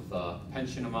lot with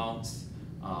pension amounts,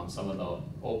 some of the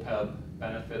OPEB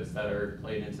benefits that are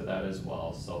played into that as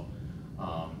well. So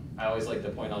I always like to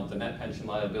point out the net pension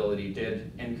liability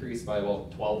did increase by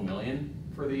about 12 million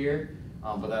for the year,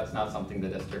 but that's not something the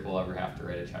district will ever have to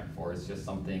write a check for. It's just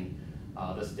something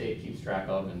the state keeps track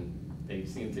of, and they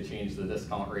seem to change the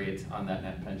discount rate on that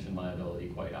net pension liability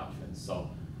quite often. So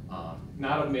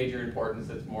not of major importance.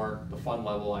 It's more the fund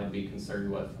level I'd be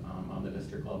concerned with on the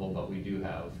district level, but we do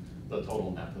have the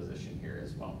total net position here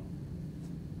as well.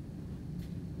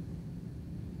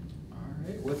 All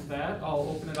right, with that,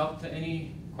 I'll open it up to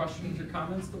any questions or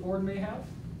comments the board may have.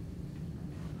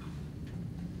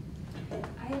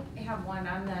 I have one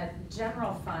on the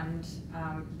general fund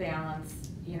balance.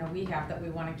 You know, we have that we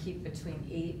want to keep between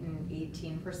 8 and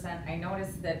 18%. I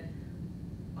noticed that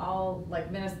all,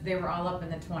 like, they were all up in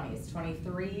the 20s.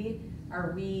 23,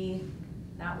 are we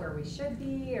not where we should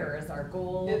be, or is our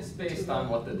goal? It's based on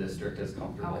what the district is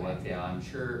comfortable with. Yeah, I'm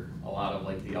sure a lot of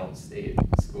like the outstate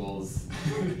schools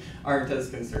aren't as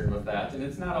concerned with that, and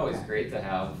it's not always great to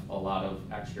have a lot of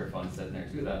extra funds sitting there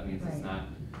too. That means it's not,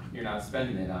 you're not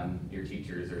spending it on your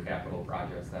teachers or capital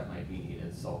projects that might be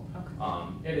needed. So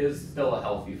it is still a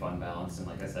healthy fund balance, and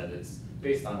like I said, it's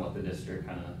based on what the district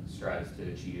kind of strives to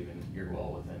achieve, and you're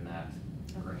well within that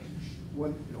range.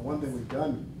 One thing we've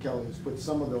done, Kelly, is put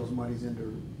some of those monies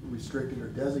into restricted or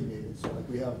designated. So like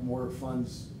we have more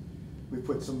funds, we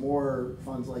put some more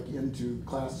funds like into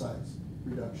class size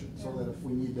reduction, so that if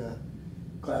we need to,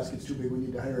 class gets too big, we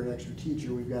need to hire an extra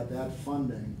teacher, we've got that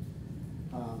funding.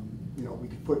 You know, we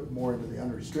could put more into the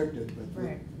unrestricted, but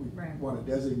we want to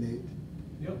designate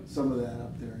some of that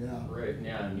up there, Right,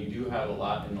 yeah, and you do have a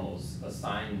lot in those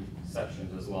assigned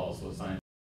sections as well. So assigned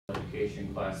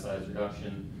education, class size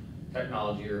reduction,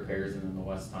 technology repairs, and then the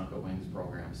Westonka Wings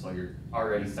program. So you're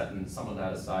already setting some of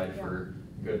that aside for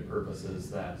good purposes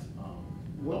that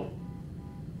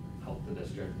help the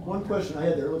district. One question I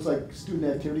had there, it looks like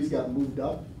student activities got moved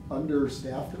up under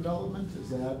staff development, is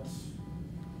that?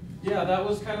 Yeah, that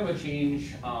was kind of a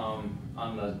change on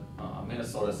the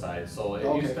Minnesota side. So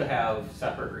it used to have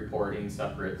separate reporting,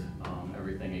 separate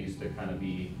everything. It used to kind of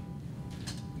be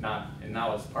and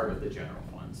now it's part of the general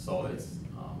fund. So it's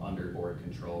under board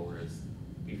control, whereas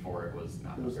before it was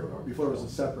not. Before it was a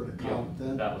separate account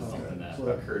then? That was something that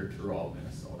occurred through all of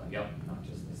Minnesota. Yep, not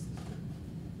just this.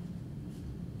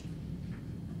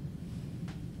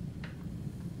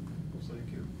 Well,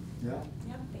 thank you. Yeah,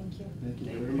 Yeah, thank you. thank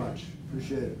you very much,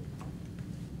 appreciate it.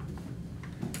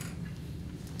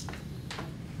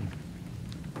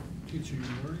 Teaching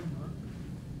and learning, Mark?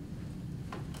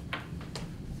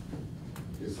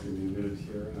 Just give me a minute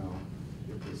here and I'll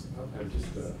get this up. I have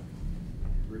just a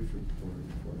brief report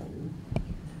for you.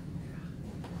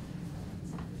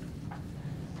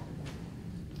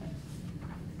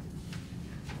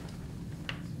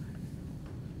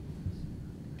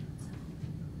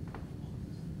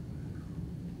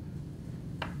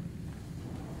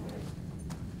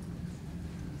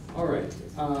 All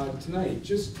right, tonight,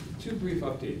 just two brief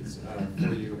updates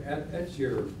for you. At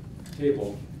your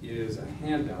table is a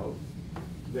handout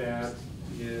that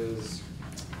is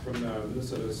from the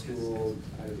Minnesota School,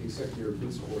 I think Secondary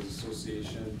Principals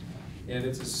Association, and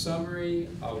it's a summary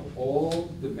of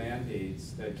all the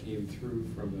mandates that came through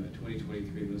from the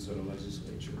 2023 Minnesota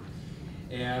Legislature.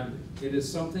 And it is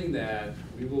something that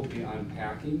we will be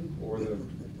unpacking over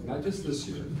not just this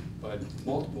year, but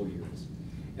multiple years.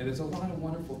 And there's a lot of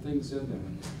wonderful things in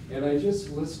there. And I just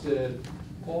listed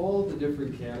all the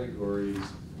different categories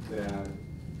that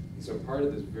is a part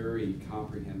of this very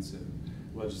comprehensive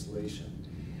legislation.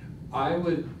 I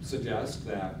would suggest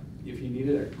that if you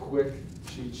needed a quick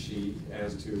cheat sheet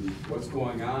as to what's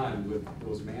going on with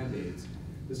those mandates,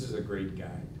 this is a great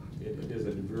guide. It is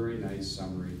a very nice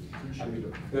summary. I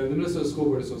mean, the Minnesota School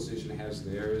Board Association has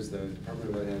theirs, the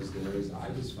Department of Ed has theirs. I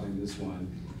just find this one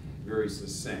very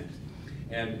succinct.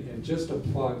 And just a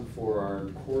plug for our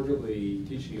quarterly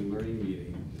teaching and learning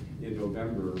meeting in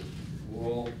November,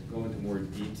 we'll go into more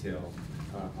detail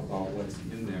about what's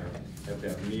in there at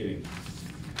that meeting.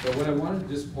 But what I wanted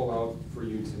to just pull out for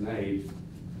you tonight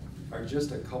are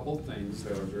just a couple things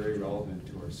that are very relevant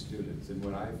to our students and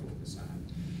what I focus on.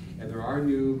 And there are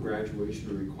new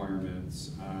graduation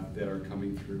requirements that are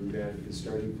coming through that is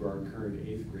starting for our current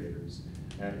 8th graders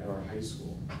at our high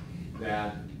school.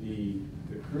 That the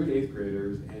current 8th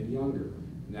graders and younger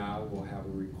now will have a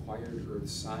required earth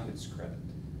science credit.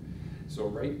 So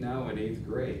right now in 8th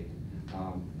grade,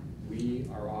 we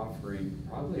are offering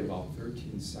probably about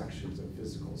 13 sections of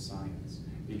physical science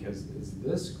because it's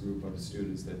this group of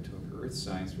students that took earth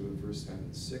science for the first time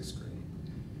in 6th grade.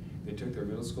 They took their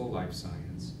middle school life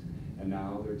science and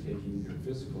now they're taking their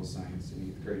physical science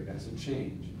in 8th grade. That's a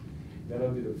change.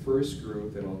 That'll be the first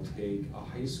group that'll take a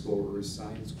high school earth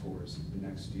science course the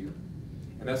next year.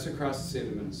 And that's across the state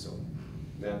of Minnesota.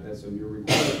 That's a new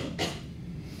requirement.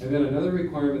 And then another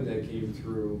requirement that came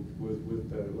through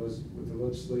with the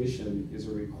legislation is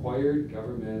a required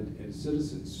government and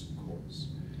citizens course.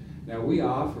 Now we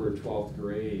offer 12th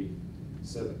grade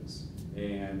civics,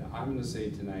 and I'm going to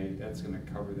say tonight that's going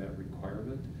to cover that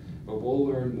requirement, but we'll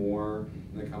learn more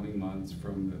in the coming months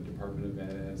from the Department of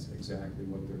Ed as exactly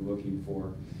what they're looking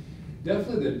for.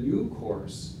 Definitely the new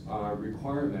course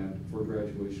requirement for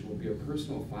graduation will be a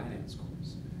personal finance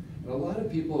course. And a lot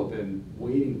of people have been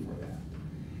waiting for that.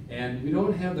 And we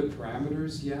don't have the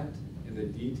parameters yet and the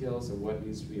details of what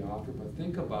needs to be offered, but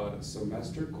think about a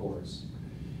semester course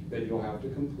that you'll have to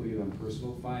complete on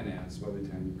personal finance by the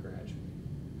time you graduate.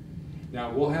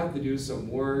 Now, we'll have to do some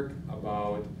work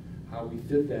about how we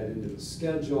fit that into the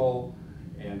schedule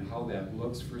and how that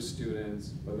looks for students,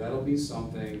 but that'll be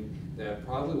something that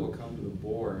probably will come to the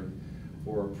board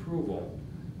for approval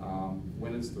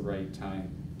when it's the right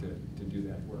time to do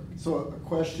that work. So a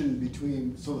question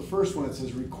between, so the first one, it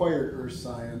says required earth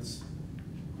science.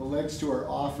 The next two are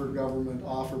offer government,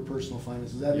 offer personal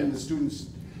finance. Does that mean the students,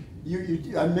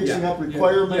 I'm mixing up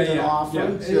requirement and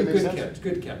offer?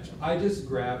 Good catch. I just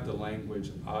grabbed the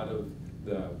language out of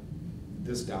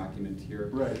this document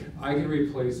here. Right. I can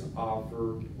replace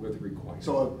offer with required.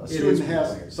 So a student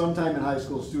has, sometime in high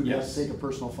school, a student has to take a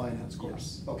personal finance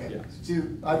course. Yes. Okay. Yes. See,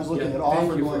 I was looking at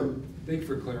offer going. Thank you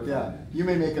for clarifying that. You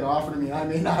may make an offer to me, I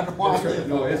may not want That's right. it.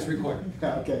 No, it's required.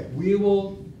 Okay. We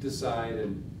will decide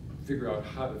and figure out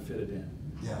how to fit it in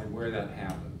and where that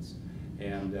happens.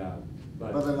 And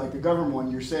but then like the government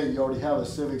one, you're saying you already have a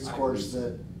civics course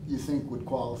that you think would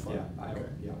qualify. Yeah,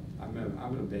 I'm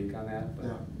gonna bank on that,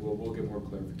 but we'll get more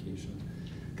clarification.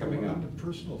 coming up. On the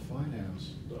personal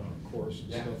finance course and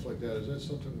Yeah. stuff like that, is that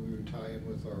something we would tie in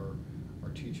with our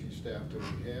teaching staff that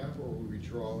we have, or would we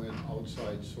draw in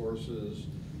outside sources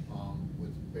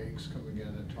with banks coming in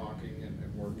and talking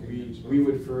and working? and stuff? We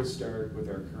would first start with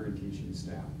our current teaching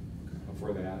staff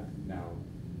for that. Now,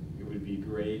 it would be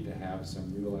great to have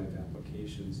some real-life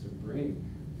applications to bring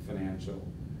financial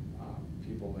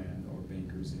people in or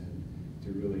bankers in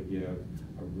to really give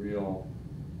a real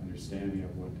understanding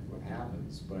of what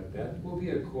happens. But that will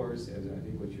be a course, as I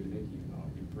think what you're thinking about,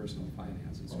 in personal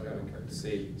finances, Oh, yeah. credit cards,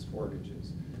 savings,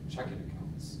 mortgages, checking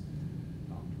accounts.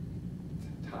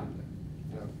 Time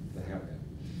to have that.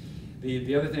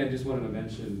 The other thing I just wanted to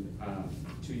mention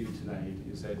to you tonight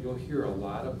is that you'll hear a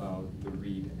lot about the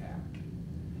READ Act.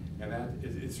 And that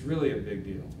it's really a big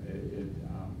deal.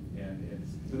 And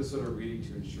it's Minnesota Reading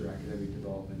to Ensure Academic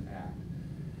Development Act.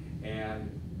 And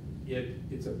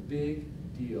it's a big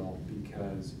deal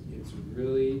because it's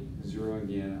really zeroing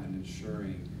in on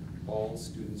ensuring all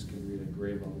students can read at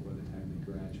grade level by the time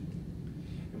they graduate.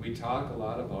 And we talk a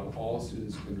lot about all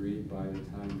students can read by the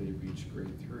time they reach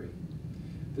grade 3.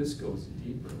 This goes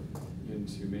deeper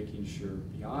into making sure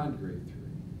beyond grade 3,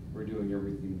 we're doing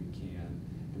everything we can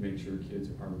to make sure kids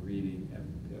are reading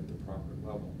at the proper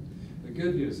level. The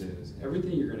good news is,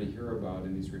 everything you're going to hear about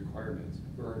in these requirements,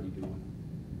 we're already doing.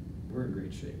 We're in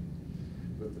great shape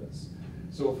with this.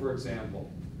 So for example,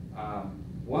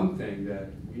 one thing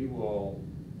that we will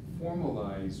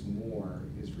formalize more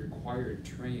is required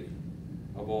training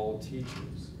of all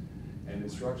teachers and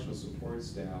instructional support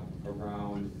staff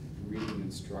around reading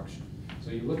instruction.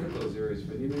 So you look at those areas: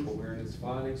 phonemic awareness,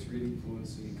 phonics, reading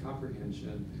fluency,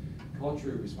 comprehension,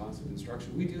 culturally responsive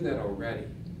instruction. We do that already.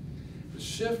 The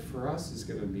shift for us is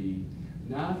going to be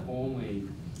not only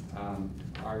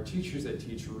our teachers that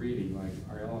teach reading, like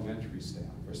our elementary staff,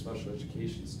 our special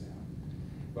education staff,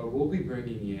 but we'll be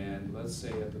bringing in, let's say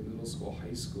at the middle school,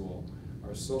 high school,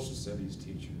 our social studies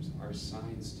teachers, our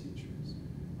science teachers,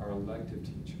 our elective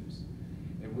teachers.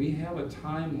 And we have a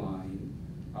timeline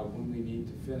of when we need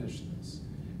to finish this.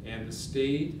 And the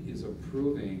state is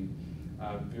approving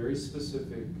very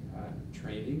specific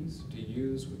trainings to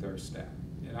use with our staff.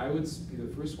 And I would be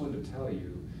the first one to tell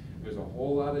you, there's a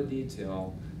whole lot of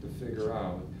detail to figure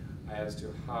out as to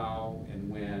how and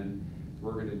when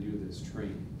we're going to do this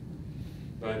training.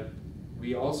 But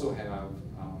we also have,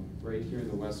 right here in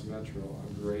the West Metro,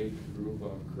 a great group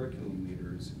of curriculum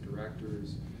leaders,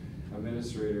 directors,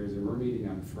 administrators, and we're meeting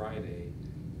on Friday.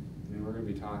 And we're going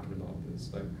to be talking about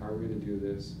this, like how are we going to do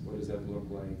this? What does that look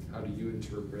like? How do you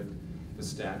interpret the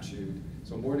statute?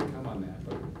 So more to come on that,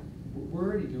 but we're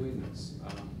already doing this.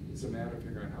 It's a matter of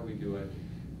figuring out how we do it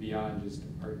beyond just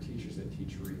our teachers that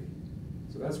teach reading.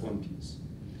 So that's one piece.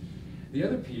 The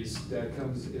other piece that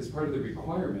comes as part of the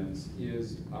requirements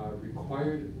is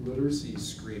required literacy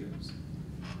screeners.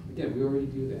 Again, we already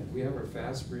do that. We have our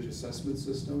Fast Bridge assessment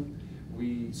system.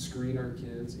 We screen our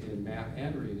kids in math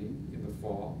and reading in the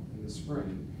fall, in the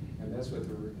spring, and that's what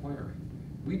they're requiring.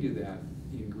 We do that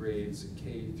in grades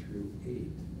K through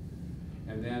 8.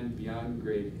 And then beyond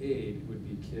grade 8 would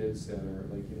be kids that are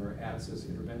like in our access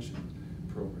intervention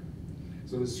program.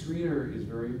 So the screener is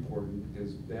very important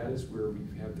because that is where we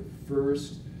have the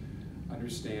first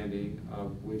understanding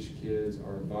of which kids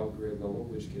are above grade level,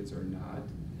 which kids are not.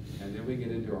 And then we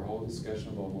get into our whole discussion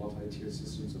about multi-tier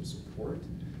systems of support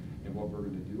and what we're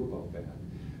going to do about that.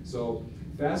 So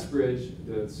FastBridge,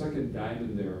 the second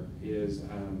diamond there, is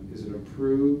an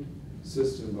approved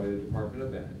system by the Department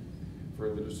of Ed for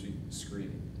literacy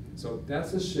screening. So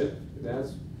that's a shift.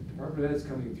 That's the Department of Ed is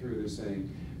coming through. They're saying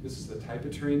this is the type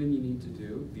of training you need to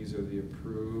do. These are the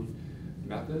approved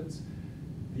methods.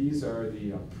 These are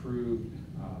the approved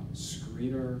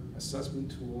screener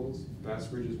assessment tools.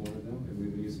 FastBridge is one of them, and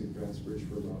we've been using FastBridge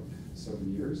for about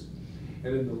 7 years.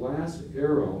 And in the last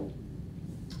arrow,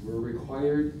 we're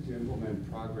required to implement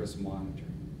progress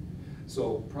monitoring.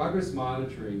 So progress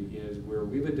monitoring is where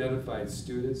we've identified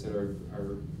students that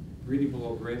are reading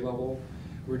below grade level.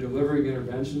 We're delivering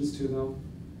interventions to them.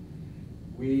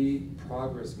 We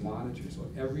progress monitor. So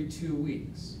every 2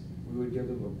 weeks, we would give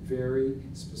them a very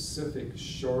specific,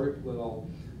 short little,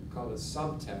 called a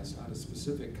subtest on a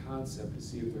specific concept to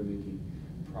see if they're making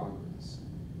progress.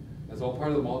 That's all part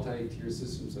of the multi-tier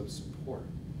systems of support.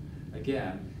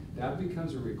 Again, that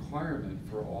becomes a requirement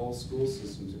for all school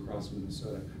systems across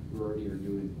Minnesota who already are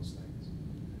doing those things.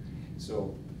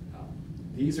 So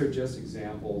these are just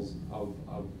examples of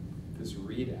this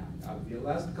READ Act. The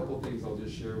last couple of things I'll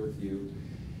just share with you.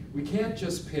 We can't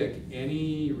just pick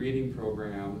any reading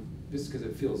program just because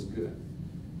it feels good.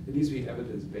 It needs to be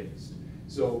evidence-based.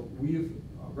 So we've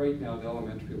right now, the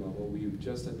elementary level, we've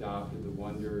just adopted the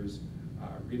Wonders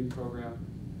reading program.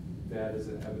 That is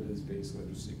an evidence-based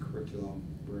literacy curriculum.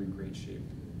 We're in great shape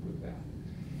with that.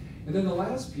 And then the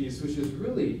last piece, which is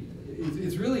really,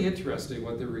 it's really interesting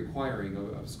what they're requiring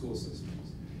of school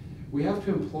systems. We have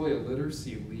to employ a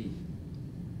literacy lead.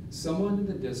 Someone in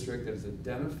the district that is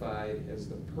identified as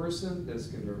the person that's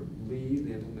going to lead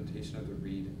the implementation of the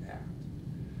READ Act.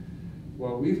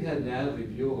 Well, we've had Natalie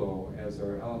Bulow as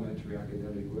our elementary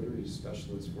academic literacy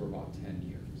specialist for about 10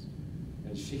 years.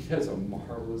 And she does a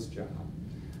marvelous job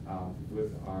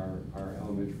with our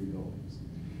elementary buildings.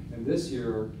 And this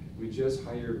year, we just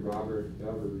hired Robert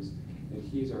Bevers, and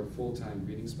he's our full-time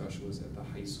reading specialist at the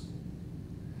high school.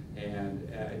 And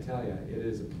I tell you, it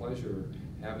is a pleasure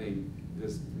having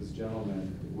this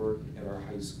gentleman work at our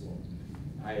high school.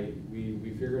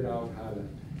 We figured out how to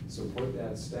support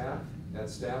that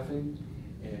staffing,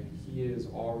 and he is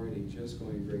already just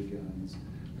going great guns,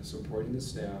 supporting the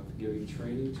staff, giving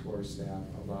training to our staff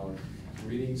about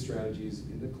reading strategies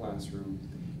in the classroom.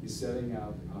 He's setting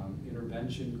up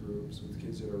intervention groups with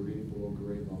kids that are reading below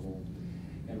grade level.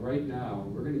 And right now,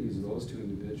 we're going to use those two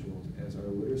individuals as our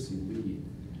literacy lead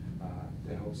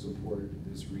to help support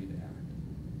this READ Act.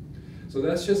 So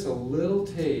that's just a little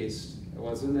taste of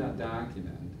what's in that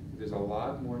document. There's a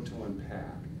lot more to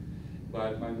unpack.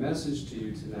 But my message to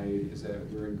you tonight is that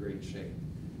we're in great shape.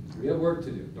 We have work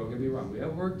to do, don't get me wrong, we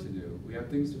have work to do. We have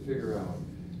things to figure out.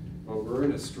 But we're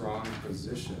in a strong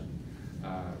position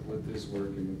with this work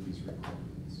and with these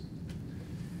requirements.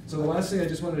 So the last thing I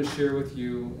just wanted to share with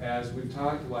you, as we've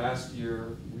talked last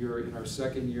year, we are in our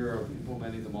second year of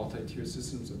implementing the multi-tier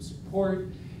systems of support.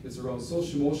 It's around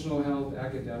social emotional health,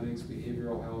 academics,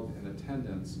 behavioral health, and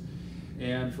attendance.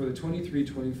 And for the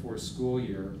 23-24 school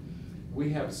year, we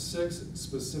have 6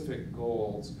 specific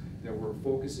goals that we're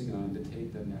focusing on to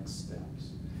take the next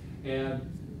steps. And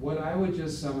what I would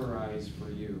just summarize for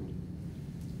you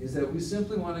is that we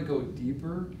simply want to go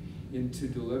deeper into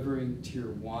delivering Tier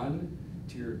 1,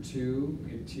 Tier 2,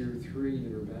 and Tier 3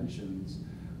 interventions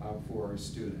for our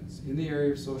students in the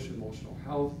area of social emotional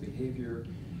health, behavior,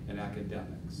 and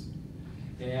academics.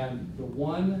 And the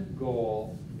one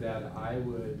goal that I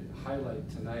would highlight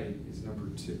tonight is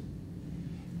number 2.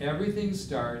 Everything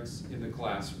starts in the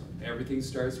classroom. Everything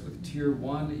starts with Tier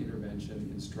 1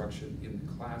 intervention instruction in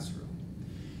the classroom.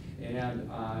 And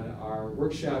on our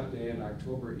workshop day on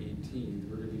October 18th,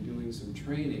 we're going to be doing some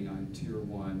training on Tier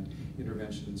 1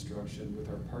 intervention instruction with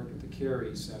our partner, the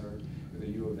Carey Center with the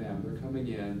U of M. They're coming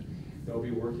in. They'll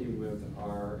be working with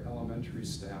our elementary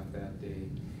staff that day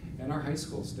and our high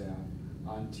school staff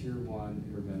on Tier 1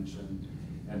 intervention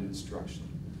and instruction.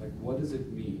 Like, what does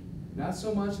it mean? Not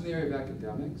so much in the area of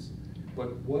academics,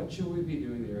 but what should we be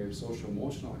doing in the area of social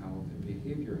emotional health and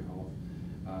behavior health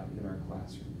in our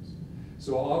classrooms?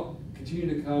 So I'll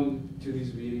continue to come to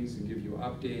these meetings and give you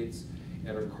updates.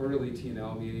 At our quarterly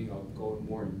T&L meeting, I'll go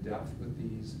more in depth with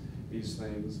these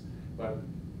things. But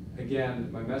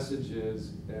again, my message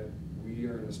is that we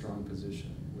are in a strong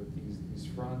position with these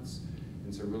fronts,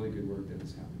 and some really good work that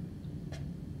is happening.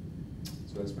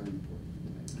 So that's my report.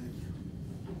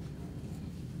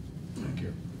 Thank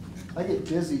you. I get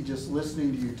dizzy just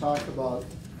listening to you talk about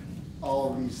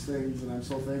all of these things, and I'm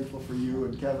so thankful for you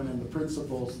and Kevin and the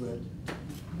principals that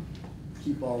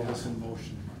keep all of this in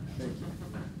motion. Thank you.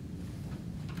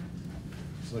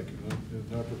 It's like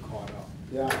it never caught up.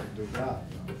 Yeah,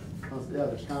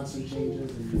 there's constant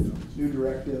changes and new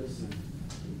directives. And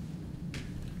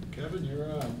Kevin,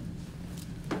 you're on.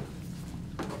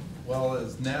 Well,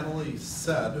 as Natalie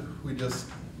said, we just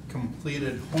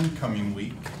completed homecoming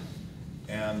week,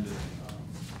 and it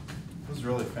was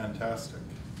really fantastic.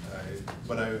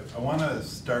 But I want to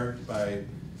start by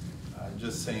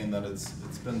just saying that it's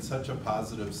been such a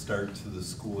positive start to the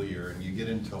school year, and you get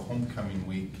into homecoming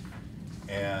week,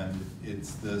 and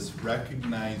it's this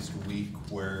recognized week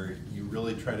where you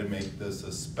really try to make this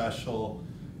a special,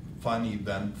 fun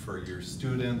event for your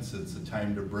students. It's a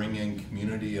time to bring in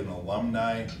community and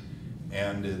alumni,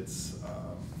 and it's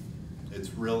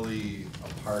really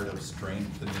a part of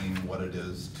strengthening what it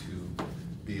is to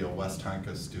be a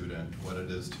Westonka student, what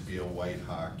it is to be a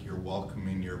Whitehawk. You're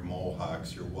welcoming your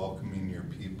Mohawks, you're welcoming your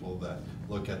people that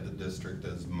look at the district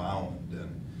as Mound,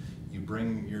 and you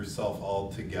bring yourself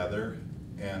all together,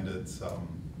 and it's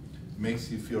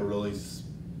makes you feel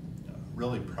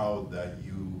really proud that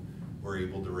you were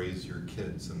able to raise your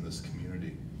kids in this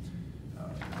community.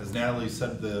 As Natalie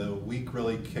said, the week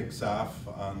really kicks off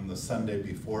on the Sunday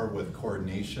before with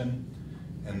coordination.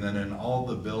 And then in all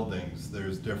the buildings,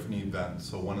 there's different events.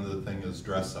 So one of the things is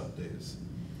dress-up days.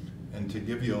 And to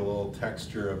give you a little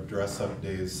texture of dress-up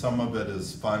days, some of it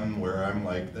is fun where I'm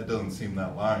like, that doesn't seem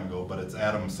that long ago, but it's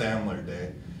Adam Sandler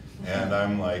Day. And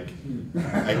I'm like,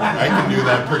 I can do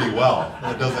that pretty well.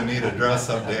 It doesn't need a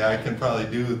dress-up day. I can probably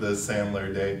do the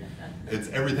Sandler Day. It's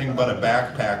everything but a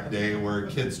backpack day where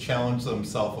kids challenge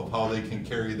themselves of how they can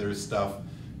carry their stuff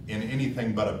in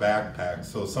anything but a backpack.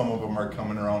 So some of them are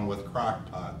coming around with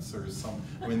crock pots or some,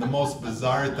 I mean, the most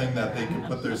bizarre thing that they can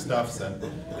put their stuffs in.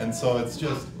 And so it's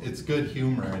just, it's good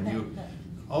humor. And you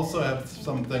also have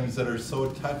some things that are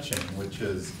so touching, which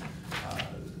is,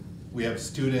 we have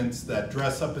students that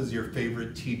dress up as your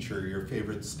favorite teacher, your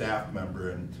favorite staff member.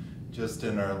 And just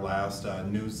in our last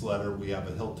newsletter, we have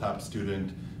a Hilltop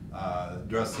student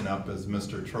dressing up as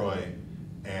Mr. Troy.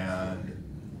 And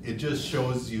it just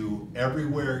shows you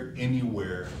everywhere,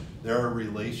 anywhere, there are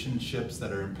relationships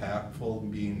that are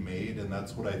impactful being made, and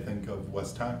that's what I think of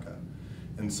Westonka.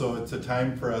 And so it's a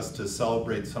time for us to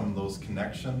celebrate some of those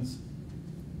connections.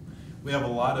 We have a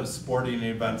lot of sporting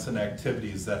events and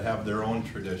activities that have their own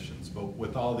traditions, but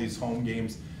with all these home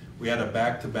games, we had a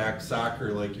back-to-back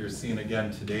soccer like you're seeing again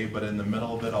today, but in the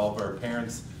middle of it, all of our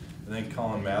parents, I think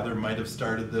Colin Mather might have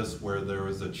started this, where there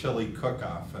was a chili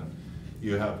cook-off, and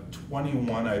you have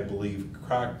 21, I believe,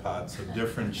 crock pots of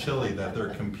different chili that they're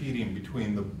competing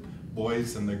between the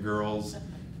boys and the girls.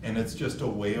 And it's just a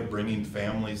way of bringing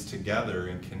families together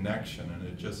in connection, and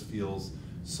it just feels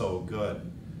so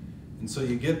good. And so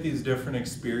you get these different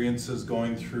experiences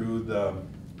going through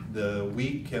the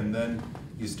week, and then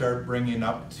you start bringing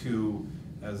up to,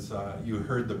 as you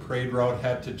heard, the parade route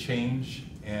had to change,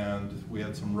 and we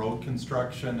had some road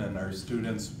construction, and our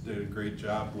students did a great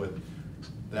job with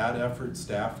that effort,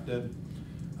 staff did.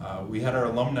 We had our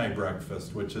alumni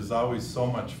breakfast, which is always so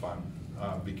much fun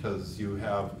because you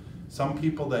have some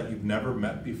people that you've never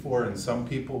met before, and some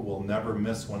people will never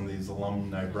miss one of these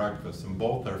alumni breakfasts, and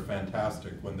both are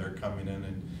fantastic when they're coming in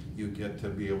and you get to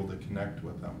be able to connect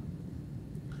with them.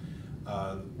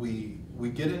 We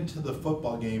get into the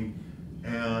football game,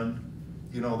 and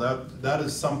you know, that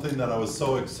is something that I was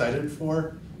so excited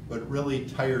for, but really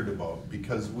tired about,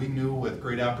 because we knew with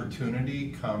great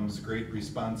opportunity comes great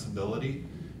responsibility,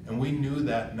 and we knew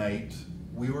that night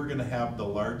we were going to have the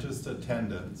largest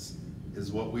attendance,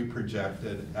 is what we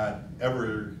projected,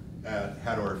 ever at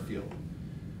Hador Field.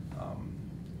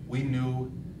 We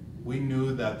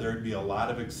knew that there'd be a lot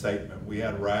of excitement. We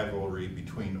had rivalry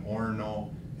between Orono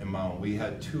and Mound. We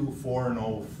had two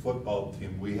 4-0 football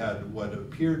teams. We had what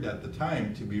appeared at the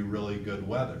time to be really good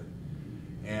weather.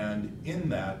 And in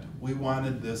that, we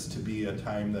wanted this to be a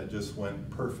time that just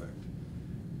went perfect.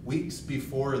 Weeks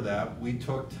before that, we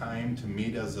took time to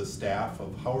meet as a staff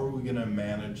of how are we going to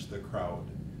manage the crowd?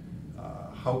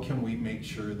 How can we make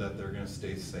sure that they're going to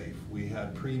stay safe? We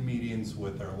had pre-meetings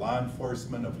with our law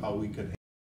enforcement of how we could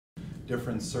handle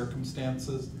different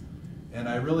circumstances. And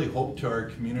I really hope to our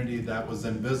community that was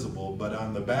invisible, but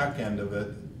on the back end of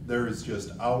it, there is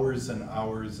just hours and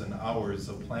hours and hours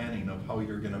of planning of how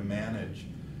you're going to manage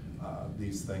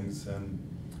these things. And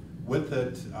with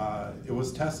it, it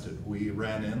was tested. We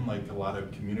ran in, like a lot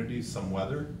of communities, some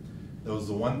weather. That was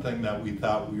the one thing that we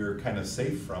thought we were kind of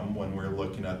safe from when we were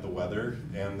looking at the weather.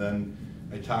 And then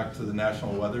I talked to the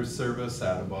National Weather Service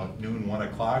at about noon, 1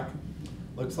 o'clock.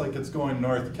 Looks like it's going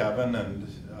north, Kevin, and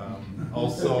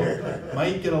also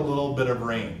might get a little bit of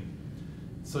rain.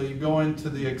 So you go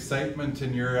into the excitement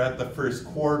and you're at the first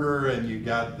quarter and you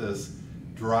got this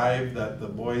drive that the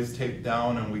boys take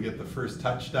down and we get the first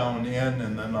touchdown in,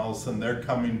 and then all of a sudden they're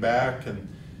coming back and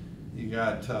you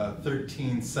got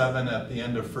 13-7 at the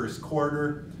end of first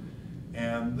quarter.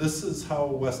 And this is how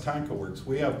Westonka works.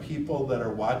 We have people that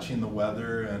are watching the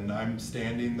weather, and I'm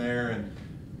standing there and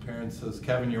parent says,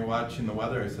 Kevin, you're watching the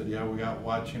weather? I said, yeah, we got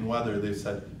watching weather. They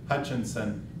said,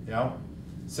 Hutchinson, yeah,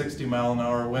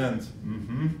 60-mile-an-hour winds.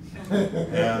 Mm-hmm.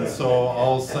 And so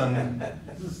all of a sudden,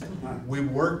 we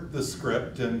worked the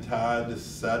script, and Todd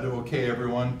said, okay,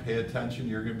 everyone, pay attention.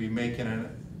 You're going to be making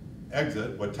an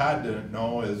exit. What Todd didn't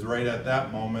know is right at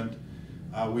that moment,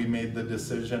 we made the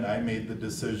decision, I made the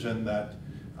decision that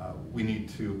we need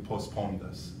to postpone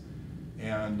this.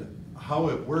 And how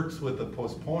it works with the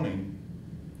postponing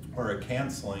or a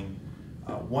canceling,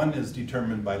 one is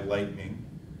determined by lightning,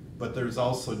 but there's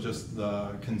also just the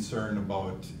concern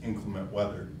about inclement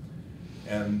weather.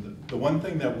 And the one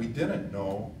thing that we didn't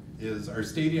know is our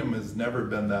stadium has never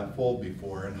been that full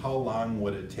before, and how long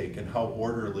would it take and how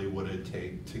orderly would it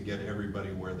take to get everybody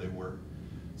where they were.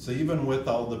 So even with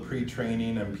all the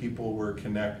pre-training and people were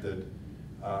connected,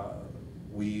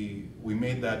 we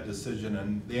made that decision,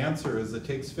 and the answer is it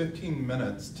takes 15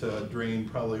 minutes to drain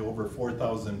probably over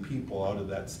 4,000 people out of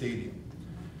that stadium.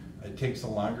 It takes a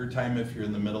longer time if you're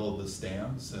in the middle of the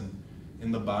stands, and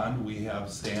in the bond, we have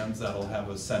stands that'll have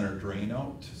a center drain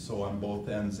out, so on both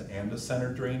ends, and a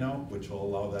center drain out, which will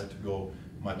allow that to go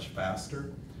much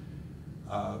faster.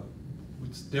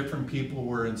 Different people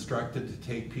were instructed to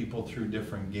take people through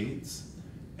different gates.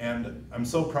 And I'm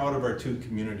so proud of our two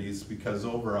communities because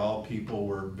overall people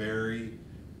were very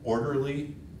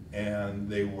orderly, and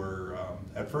they were,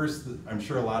 at first, I'm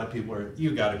sure a lot of people are,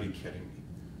 you gotta be kidding me.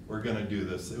 We're gonna do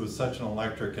this. It was such an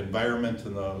electric environment,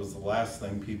 and it was the last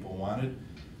thing people wanted.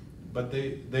 But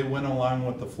they went along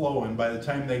with the flow, and by the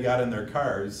time they got in their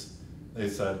cars, they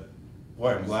said,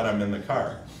 boy, I'm glad I'm in the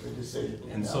car.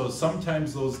 And so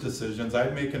sometimes those decisions, I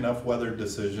make enough weather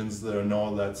decisions that I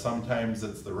know that sometimes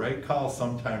it's the right call,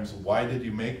 sometimes why did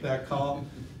you make that call?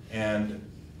 And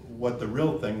what the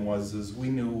real thing was is we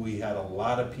knew we had a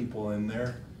lot of people in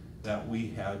there that we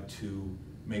had to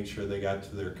make sure they got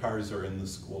to their cars or in the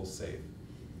school safe.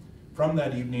 From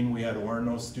that evening, we had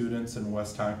Orono students and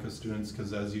Westonka students,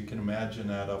 because as you can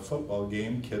imagine at a football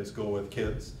game, kids go with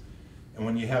kids. And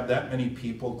when you have that many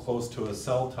people close to a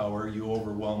cell tower, you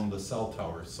overwhelm the cell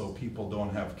tower, so people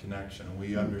don't have connection.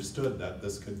 We understood that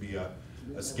this could be a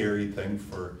scary thing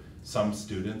for some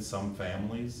students, some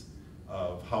families,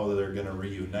 of how they're gonna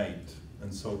reunite.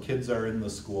 And so kids are in the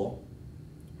school.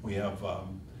 We have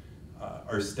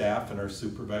our staff and our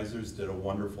supervisors did a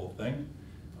wonderful thing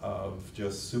of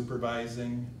just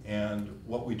supervising, and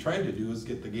what we tried to do is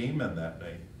get the game in that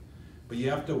night. But you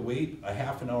have to wait a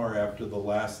half an hour after the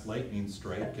last lightning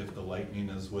strike if the lightning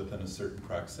is within a certain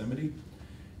proximity.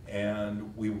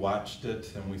 And we watched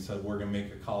it and we said, we're gonna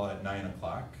make a call at 9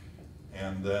 o'clock.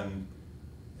 And then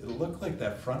it looked like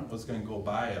that front was gonna go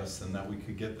by us and that we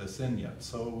could get this in yet.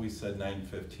 So we said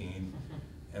 9:15.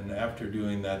 And after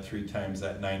doing that 3 times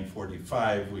at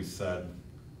 9:45, we said,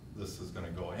 this is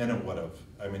gonna go, and it would have.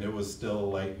 I mean, it was still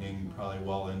lightning probably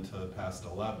well into past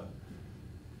 11.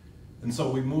 And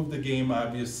so we moved the game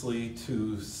obviously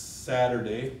to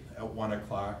Saturday at 1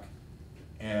 o'clock,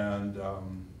 and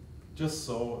just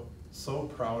so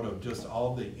proud of just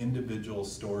all the individual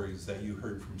stories that you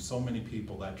heard from so many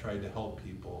people that tried to help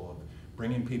people,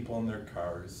 bringing people in their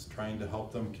cars, trying to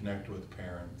help them connect with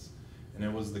parents. And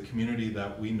it was the community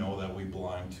that we know that we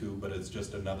belong to, but it's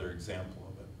just another example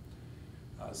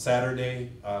of it.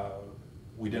 Saturday,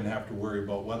 we didn't have to worry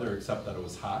about weather except that it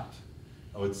was hot.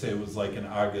 I would say it was like an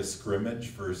August scrimmage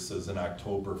versus an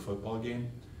October football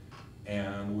game.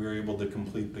 And we were able to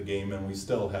complete the game, and we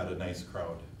still had a nice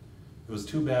crowd. It was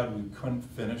too bad we couldn't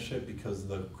finish it because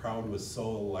the crowd was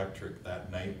so electric that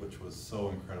night, which was so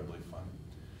incredibly fun.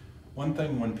 One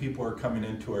thing when people are coming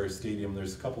into our stadium,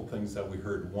 there's a couple things that we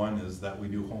heard. One is that we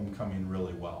do homecoming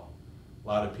really well. A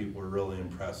lot of people were really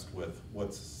impressed with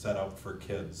what's set up for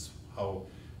kids, how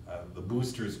the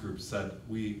boosters group said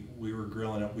we were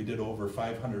grilling it. We did over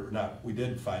 500, we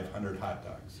did 500 hot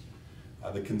dogs.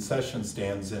 The concession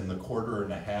stands in the quarter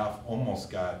and a half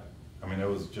almost got, I mean, it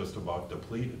was just about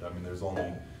depleted. I mean, there's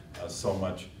only so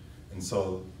much. And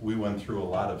so we went through a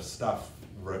lot of stuff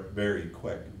very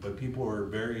quick, but people were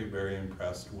very, very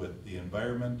impressed with the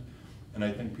environment. And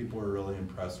I think people were really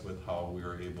impressed with how we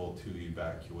were able to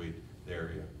evacuate the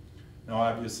area. Now,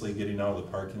 obviously getting out of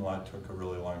the parking lot took a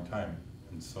really long time.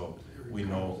 And so we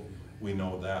know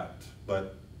that.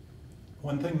 But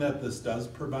one thing that this does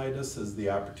provide us is the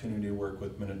opportunity to work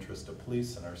with Minnetrista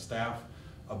Police and our staff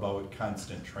about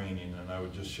constant training. And I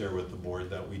would just share with the board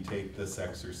that we take this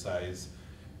exercise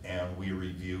and we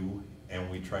review and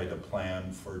we try to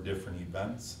plan for different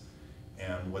events.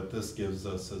 And what this gives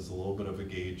us is a little bit of a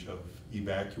gauge of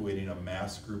evacuating a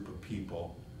mass group of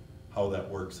people, how that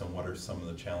works and what are some of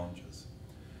the challenges.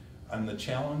 On the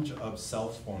challenge of cell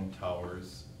phone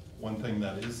towers, one thing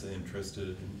that is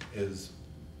interested in is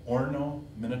Orono,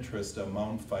 Minnetrista,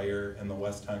 Mount Fire, and the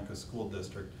Westonka School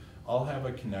District all have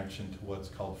a connection to what's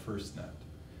called FirstNet.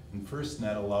 And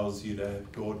FirstNet allows you to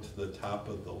go to the top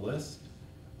of the list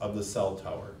of the cell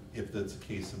tower if it's a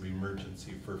case of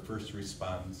emergency for first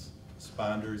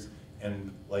responders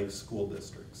and like school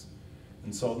districts.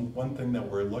 And so one thing that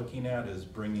we're looking at is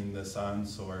bringing this on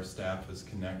so our staff is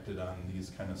connected on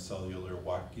these kind of cellular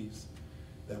walkies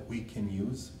that we can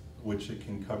use, which it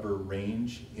can cover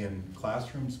range in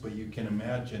classrooms, but you can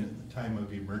imagine in the time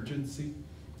of emergency,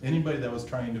 anybody that was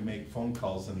trying to make phone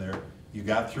calls in there, you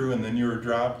got through and then you were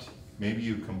dropped, maybe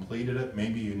you completed it,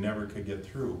 maybe you never could get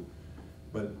through.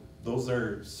 But those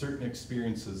are certain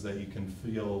experiences that you can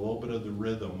feel a little bit of the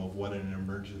rhythm of what an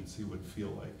emergency would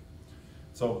feel like.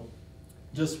 So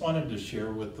just wanted to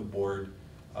share with the board,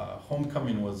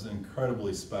 homecoming was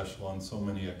incredibly special on so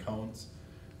many accounts.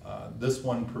 This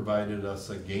one provided us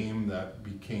a game that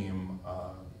became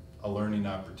a learning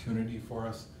opportunity for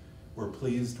us. We're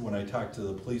pleased, when I talked to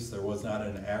the police, there was not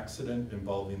an accident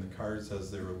involving the cars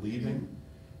as they were leaving,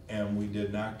 and we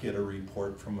did not get a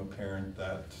report from a parent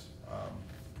that,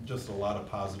 just a lot of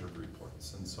positive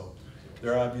reports. And so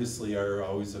there obviously are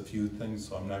always a few things,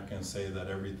 so I'm not gonna say that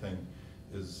everything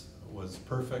was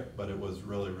perfect, but it was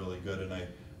really, really good. And I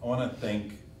wanna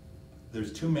thank,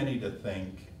 there's too many to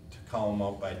thank to call them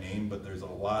out by name, but there's a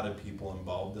lot of people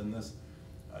involved in this.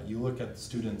 You look at the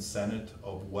student senate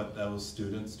of what those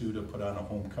students do to put on a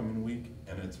homecoming week,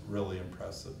 and it's really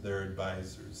impressive. Their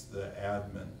advisors, the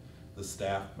admin, the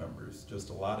staff members, just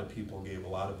a lot of people gave a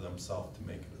lot of themselves to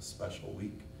make it a special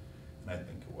week, and I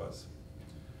think it was.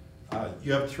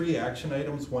 You have 3 action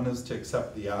items. One is to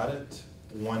accept the audit,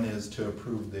 one is to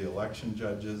approve the election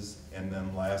judges, and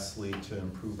then lastly to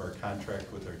improve our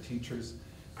contract with our teachers.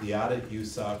 The audit you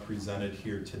saw presented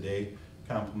here today.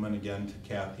 Compliment again to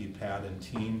Kathy, Pat, and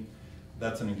team.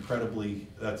 That's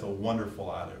a wonderful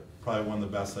audit. Probably one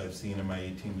of the best I've seen in my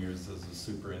 18 years as a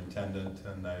superintendent,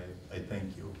 and I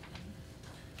thank you.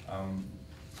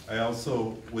 I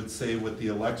also would say with the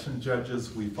election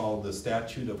judges, we follow the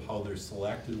statute of how they're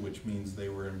selected, which means they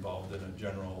were involved in a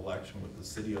general election with the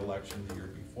city election the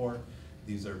year before.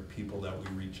 These are people that we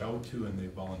reach out to, and they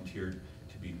volunteered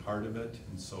to be part of it,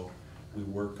 and so we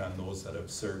work on those that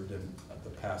have served in the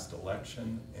past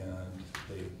election, and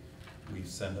we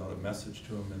send out a message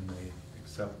to them and they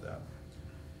accept that.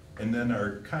 And then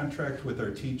our contract with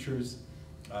our teachers,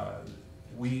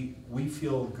 we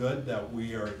feel good that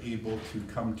we are able to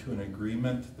come to an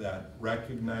agreement that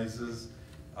recognizes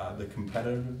the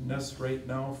competitiveness right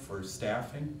now for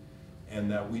staffing, and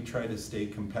that we try to stay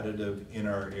competitive in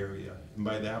our area. And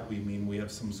by that we mean we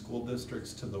have some school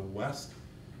districts to the west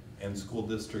and school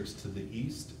districts to the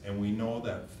east, and we know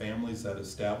that families that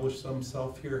establish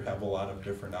themselves here have a lot of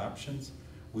different options.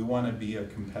 We want to be a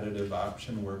competitive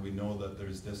option where we know that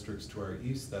there's districts to our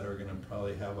east that are going to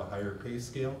probably have a higher pay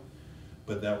scale,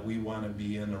 but that we want to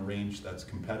be in a range that's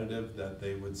competitive, that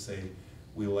they would say,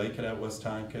 we like it at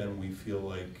Westonka and we feel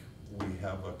like we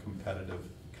have a competitive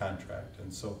contract.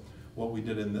 And so what we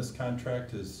did in this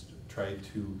contract is try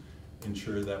to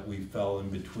ensure that we fell in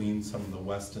between some of the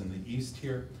west and the east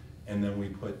here, and then we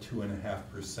put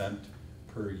 2.5%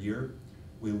 per year.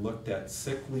 We looked at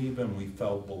sick leave and we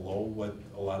fell below what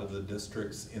a lot of the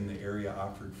districts in the area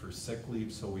offered for sick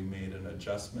leave, so we made an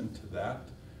adjustment to that.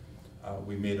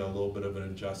 We made a little bit of an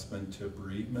adjustment to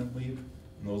bereavement leave,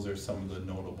 and those are some of the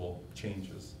notable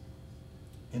changes.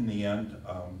 In the end,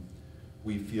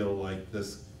 we feel like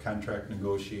this contract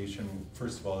negotiation,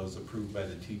 first of all, is approved by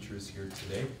the teachers here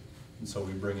today, and so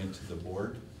we bring it to the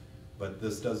board. But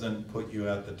this doesn't put you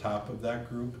at the top of that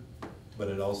group, but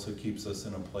it also keeps us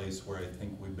in a place where I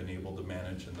think we've been able to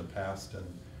manage in the past, and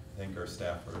I think our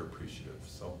staff are appreciative.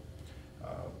 So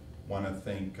want to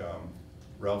thank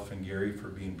Ralph and Gary for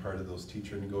being part of those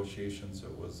teacher negotiations.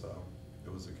 It was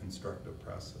a constructive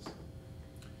process.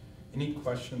 Any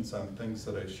questions on things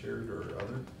that I shared or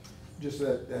other? Just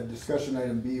at discussion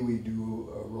item B, we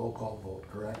do a roll call vote,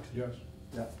 correct? Yes.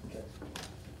 Yeah, okay.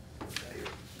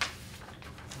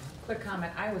 Quick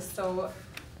comment, I was so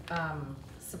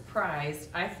surprised.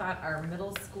 I thought our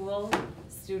middle school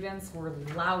students were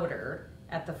louder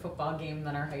at the football game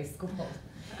than our high school.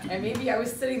 And maybe I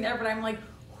was sitting there, but I'm like,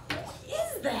 who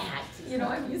is that? You know,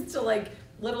 I'm used to like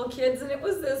little kids, and it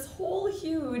was this whole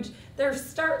huge, they're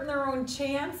starting their own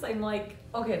chants. I'm like,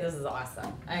 okay, this is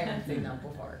awesome. I haven't seen that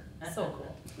before. So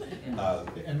cool.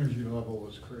 The energy level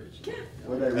was crazy. Yeah.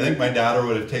 I think my daughter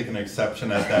would have taken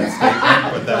exception at that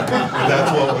statement,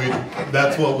 but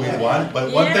that's what we want.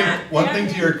 But one thing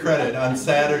to your credit, on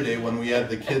Saturday when we had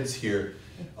the kids here,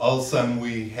 all of a sudden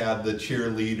we had the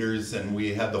cheerleaders and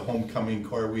we had the homecoming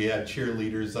corps, we had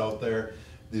cheerleaders out there,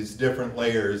 these different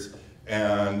layers,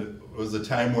 and it was a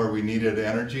time where we needed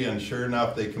energy, and sure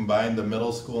enough they combined the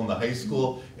middle school and the high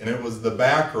school, and it was the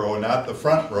back row, not the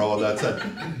front row, that said,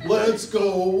 let's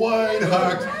go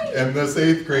Whitehawks, and this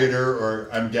 8th grader, or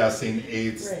I'm guessing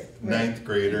 8th, 9th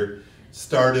grader,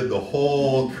 started the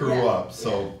whole crew up,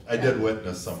 so I did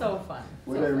witness some. So fun.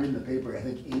 What did I read in the paper? I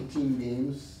think 18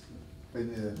 games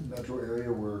in the metro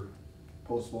area were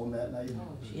postponed that night.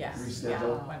 Yeah.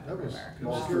 Rescheduled. That was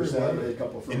Most for Saturday, a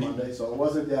couple for Monday, so it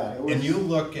wasn't, it was. And you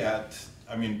look at,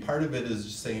 I mean, part of it is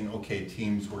just saying, okay,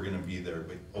 teams, we're gonna be there,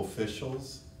 but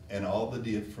officials and all the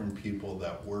different people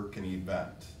that work an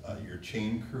event, your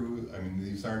chain crew, I mean,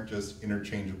 these aren't just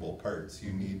interchangeable parts.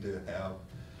 You need to have,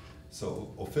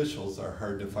 so officials are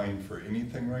hard to find for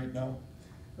anything right now.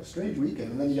 a strange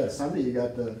weekend, and then you got Sunday, you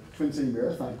got the Twin City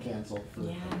Marathon canceled for,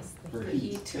 Yes, for the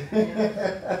heat. heat.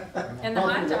 And the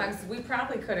hot dogs, we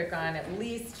probably could have gone at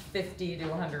least 50 to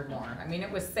 100 more. I mean,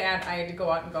 it was sad, I had to go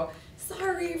out and go,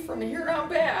 sorry, from here on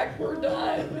back, we're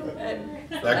done. And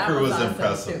That crew was awesome,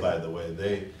 impressive, too. by the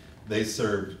way. They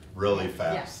served really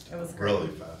fast. Yeah, it was great. Really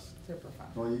fast. Super fun.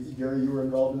 Well, Gary, you were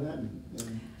involved in that,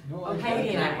 and No, Oh, Heidi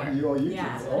and I were. You, oh, you two.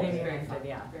 Yeah, Oh. Heidi and I did,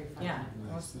 yeah, Very fun. yeah. Nice,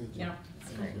 It was, thank you. you know,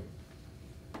 it's great.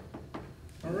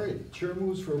 All right, chair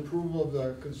moves for approval of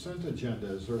the consent agenda.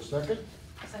 Is there a second?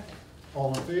 Second.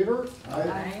 All in favor?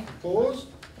 Aye. Opposed?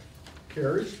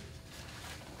 Carries.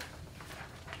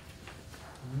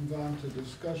 Move on to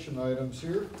discussion items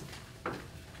here.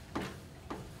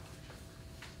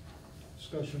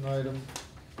 Discussion item.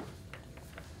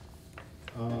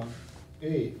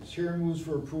 A, chair moves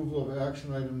for approval of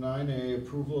action item 9A,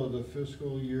 approval of the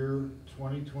fiscal year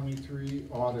 2023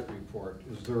 audit report.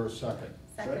 Is there a second?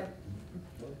 Second.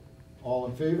 All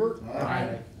in favor?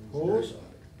 Aye. Opposed?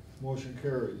 Motion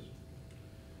carries.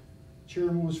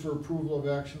 Chair moves for approval of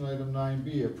action item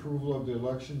 9B, approval of the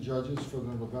election judges for the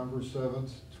November 7th,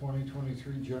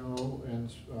 2023 general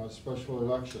and special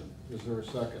election. Is there a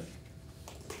second?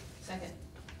 Second.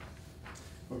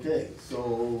 Okay,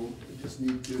 so I just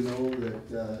need to know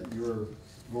that you're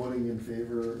voting in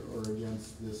favor or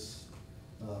against this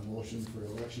motion for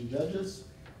election judges.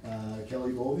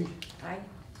 Kelly Bovee, Aye.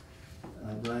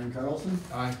 Brian Carlson,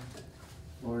 Aye.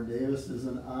 Lauren Davis is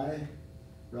an aye,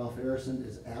 Ralph Harrison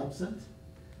is absent,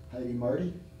 Heidi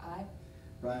Marty, Aye.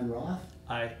 Brian Roth,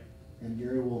 Aye. and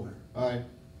Gary Woolner. Aye.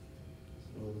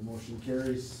 So the motion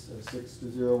carries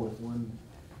 6-0 with one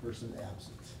person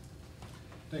absent.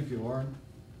 Thank you, Lauren.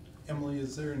 Emily,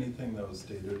 is there anything that was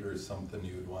stated or something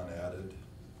you'd want added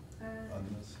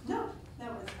on this? No,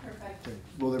 that was perfect. Okay.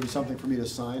 Will there be something for me to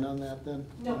sign on that then?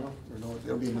 No. Or no,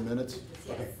 it'll be in the minutes?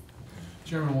 Yes. Okay.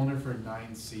 Chairman Wallner for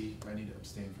 9C, I need to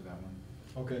abstain for that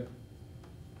one. Okay.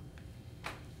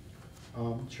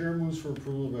 Chair moves for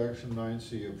approval of action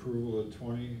 9C, approval of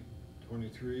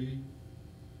 2023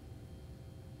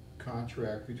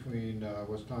 contract between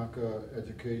Westonka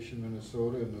Education,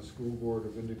 Minnesota and the School Board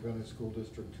of Independent School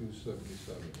District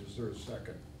 277. Is there a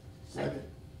second? Second.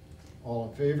 All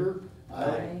in favor?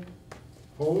 Aye.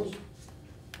 Opposed?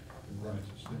 Brian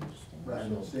abstains. Brian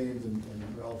So, abstains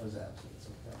and Ralph is absent. So,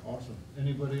 yeah. awesome.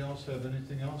 Anybody else have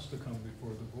anything else to come before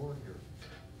the board here?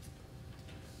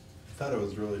 I thought it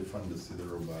was really fun to see the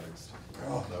robotics.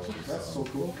 Oh, That was, that's so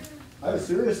cool. I was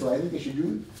serious, I think they should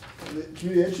do, the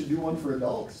community ed should do one for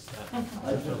adults. Yeah,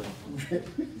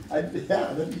 that'd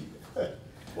be,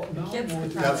 Well, now Kids I'm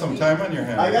could more- Got some time on your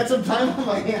hands. I got some time on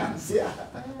my hands, yeah.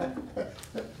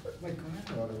 My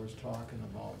granddaughter was talking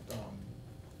about, the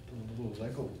little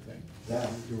Lego thing. Yeah.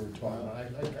 You were talking about,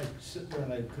 I sit there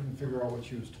and I couldn't figure out what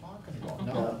she was talking about.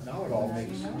 Yeah. Now it all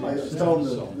makes I was sense, telling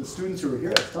so. the students who were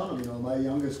here, I was telling them, my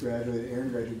youngest graduated, Aaron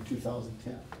graduated in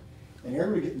 2010. And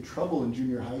Aaron would get in trouble in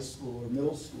junior high school or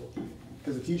middle school,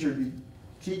 because the teacher would be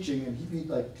teaching and he'd be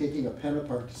like taking a pen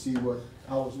apart to see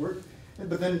how it was working.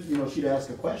 But then, she'd ask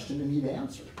a question and he'd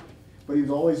answer. But he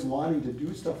was always wanting to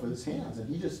do stuff with his hands,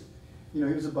 and he just, he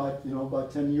was about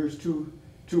 10 years too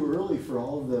early for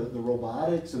all of the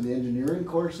robotics and the engineering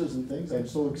courses and things. I'm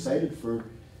so excited for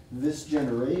this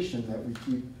generation that we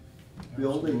keep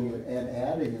building and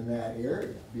adding in that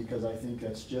area, because I think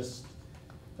that's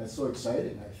so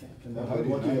exciting, I think. And then Heidi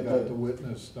looking and I at got to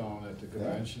witness down at the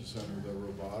convention center, the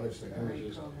robotics thing. It was Great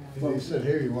just- program. They said,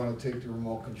 hey, you wanna take the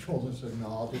remote control? I said, no,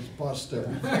 I'll just bust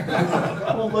everything.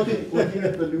 Well, looking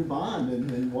at the new bond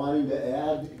and wanting to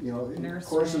add, Nursery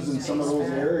courses in some of those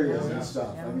and areas yeah. and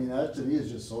stuff. I mean, that to me is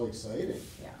just so exciting,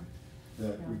 Yeah.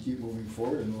 that we keep moving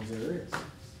forward in those areas.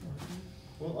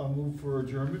 Well, I'll move for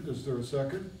adjournment. Is there a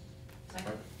second?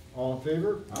 Second. All in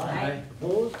favor? Aye.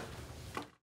 Opposed?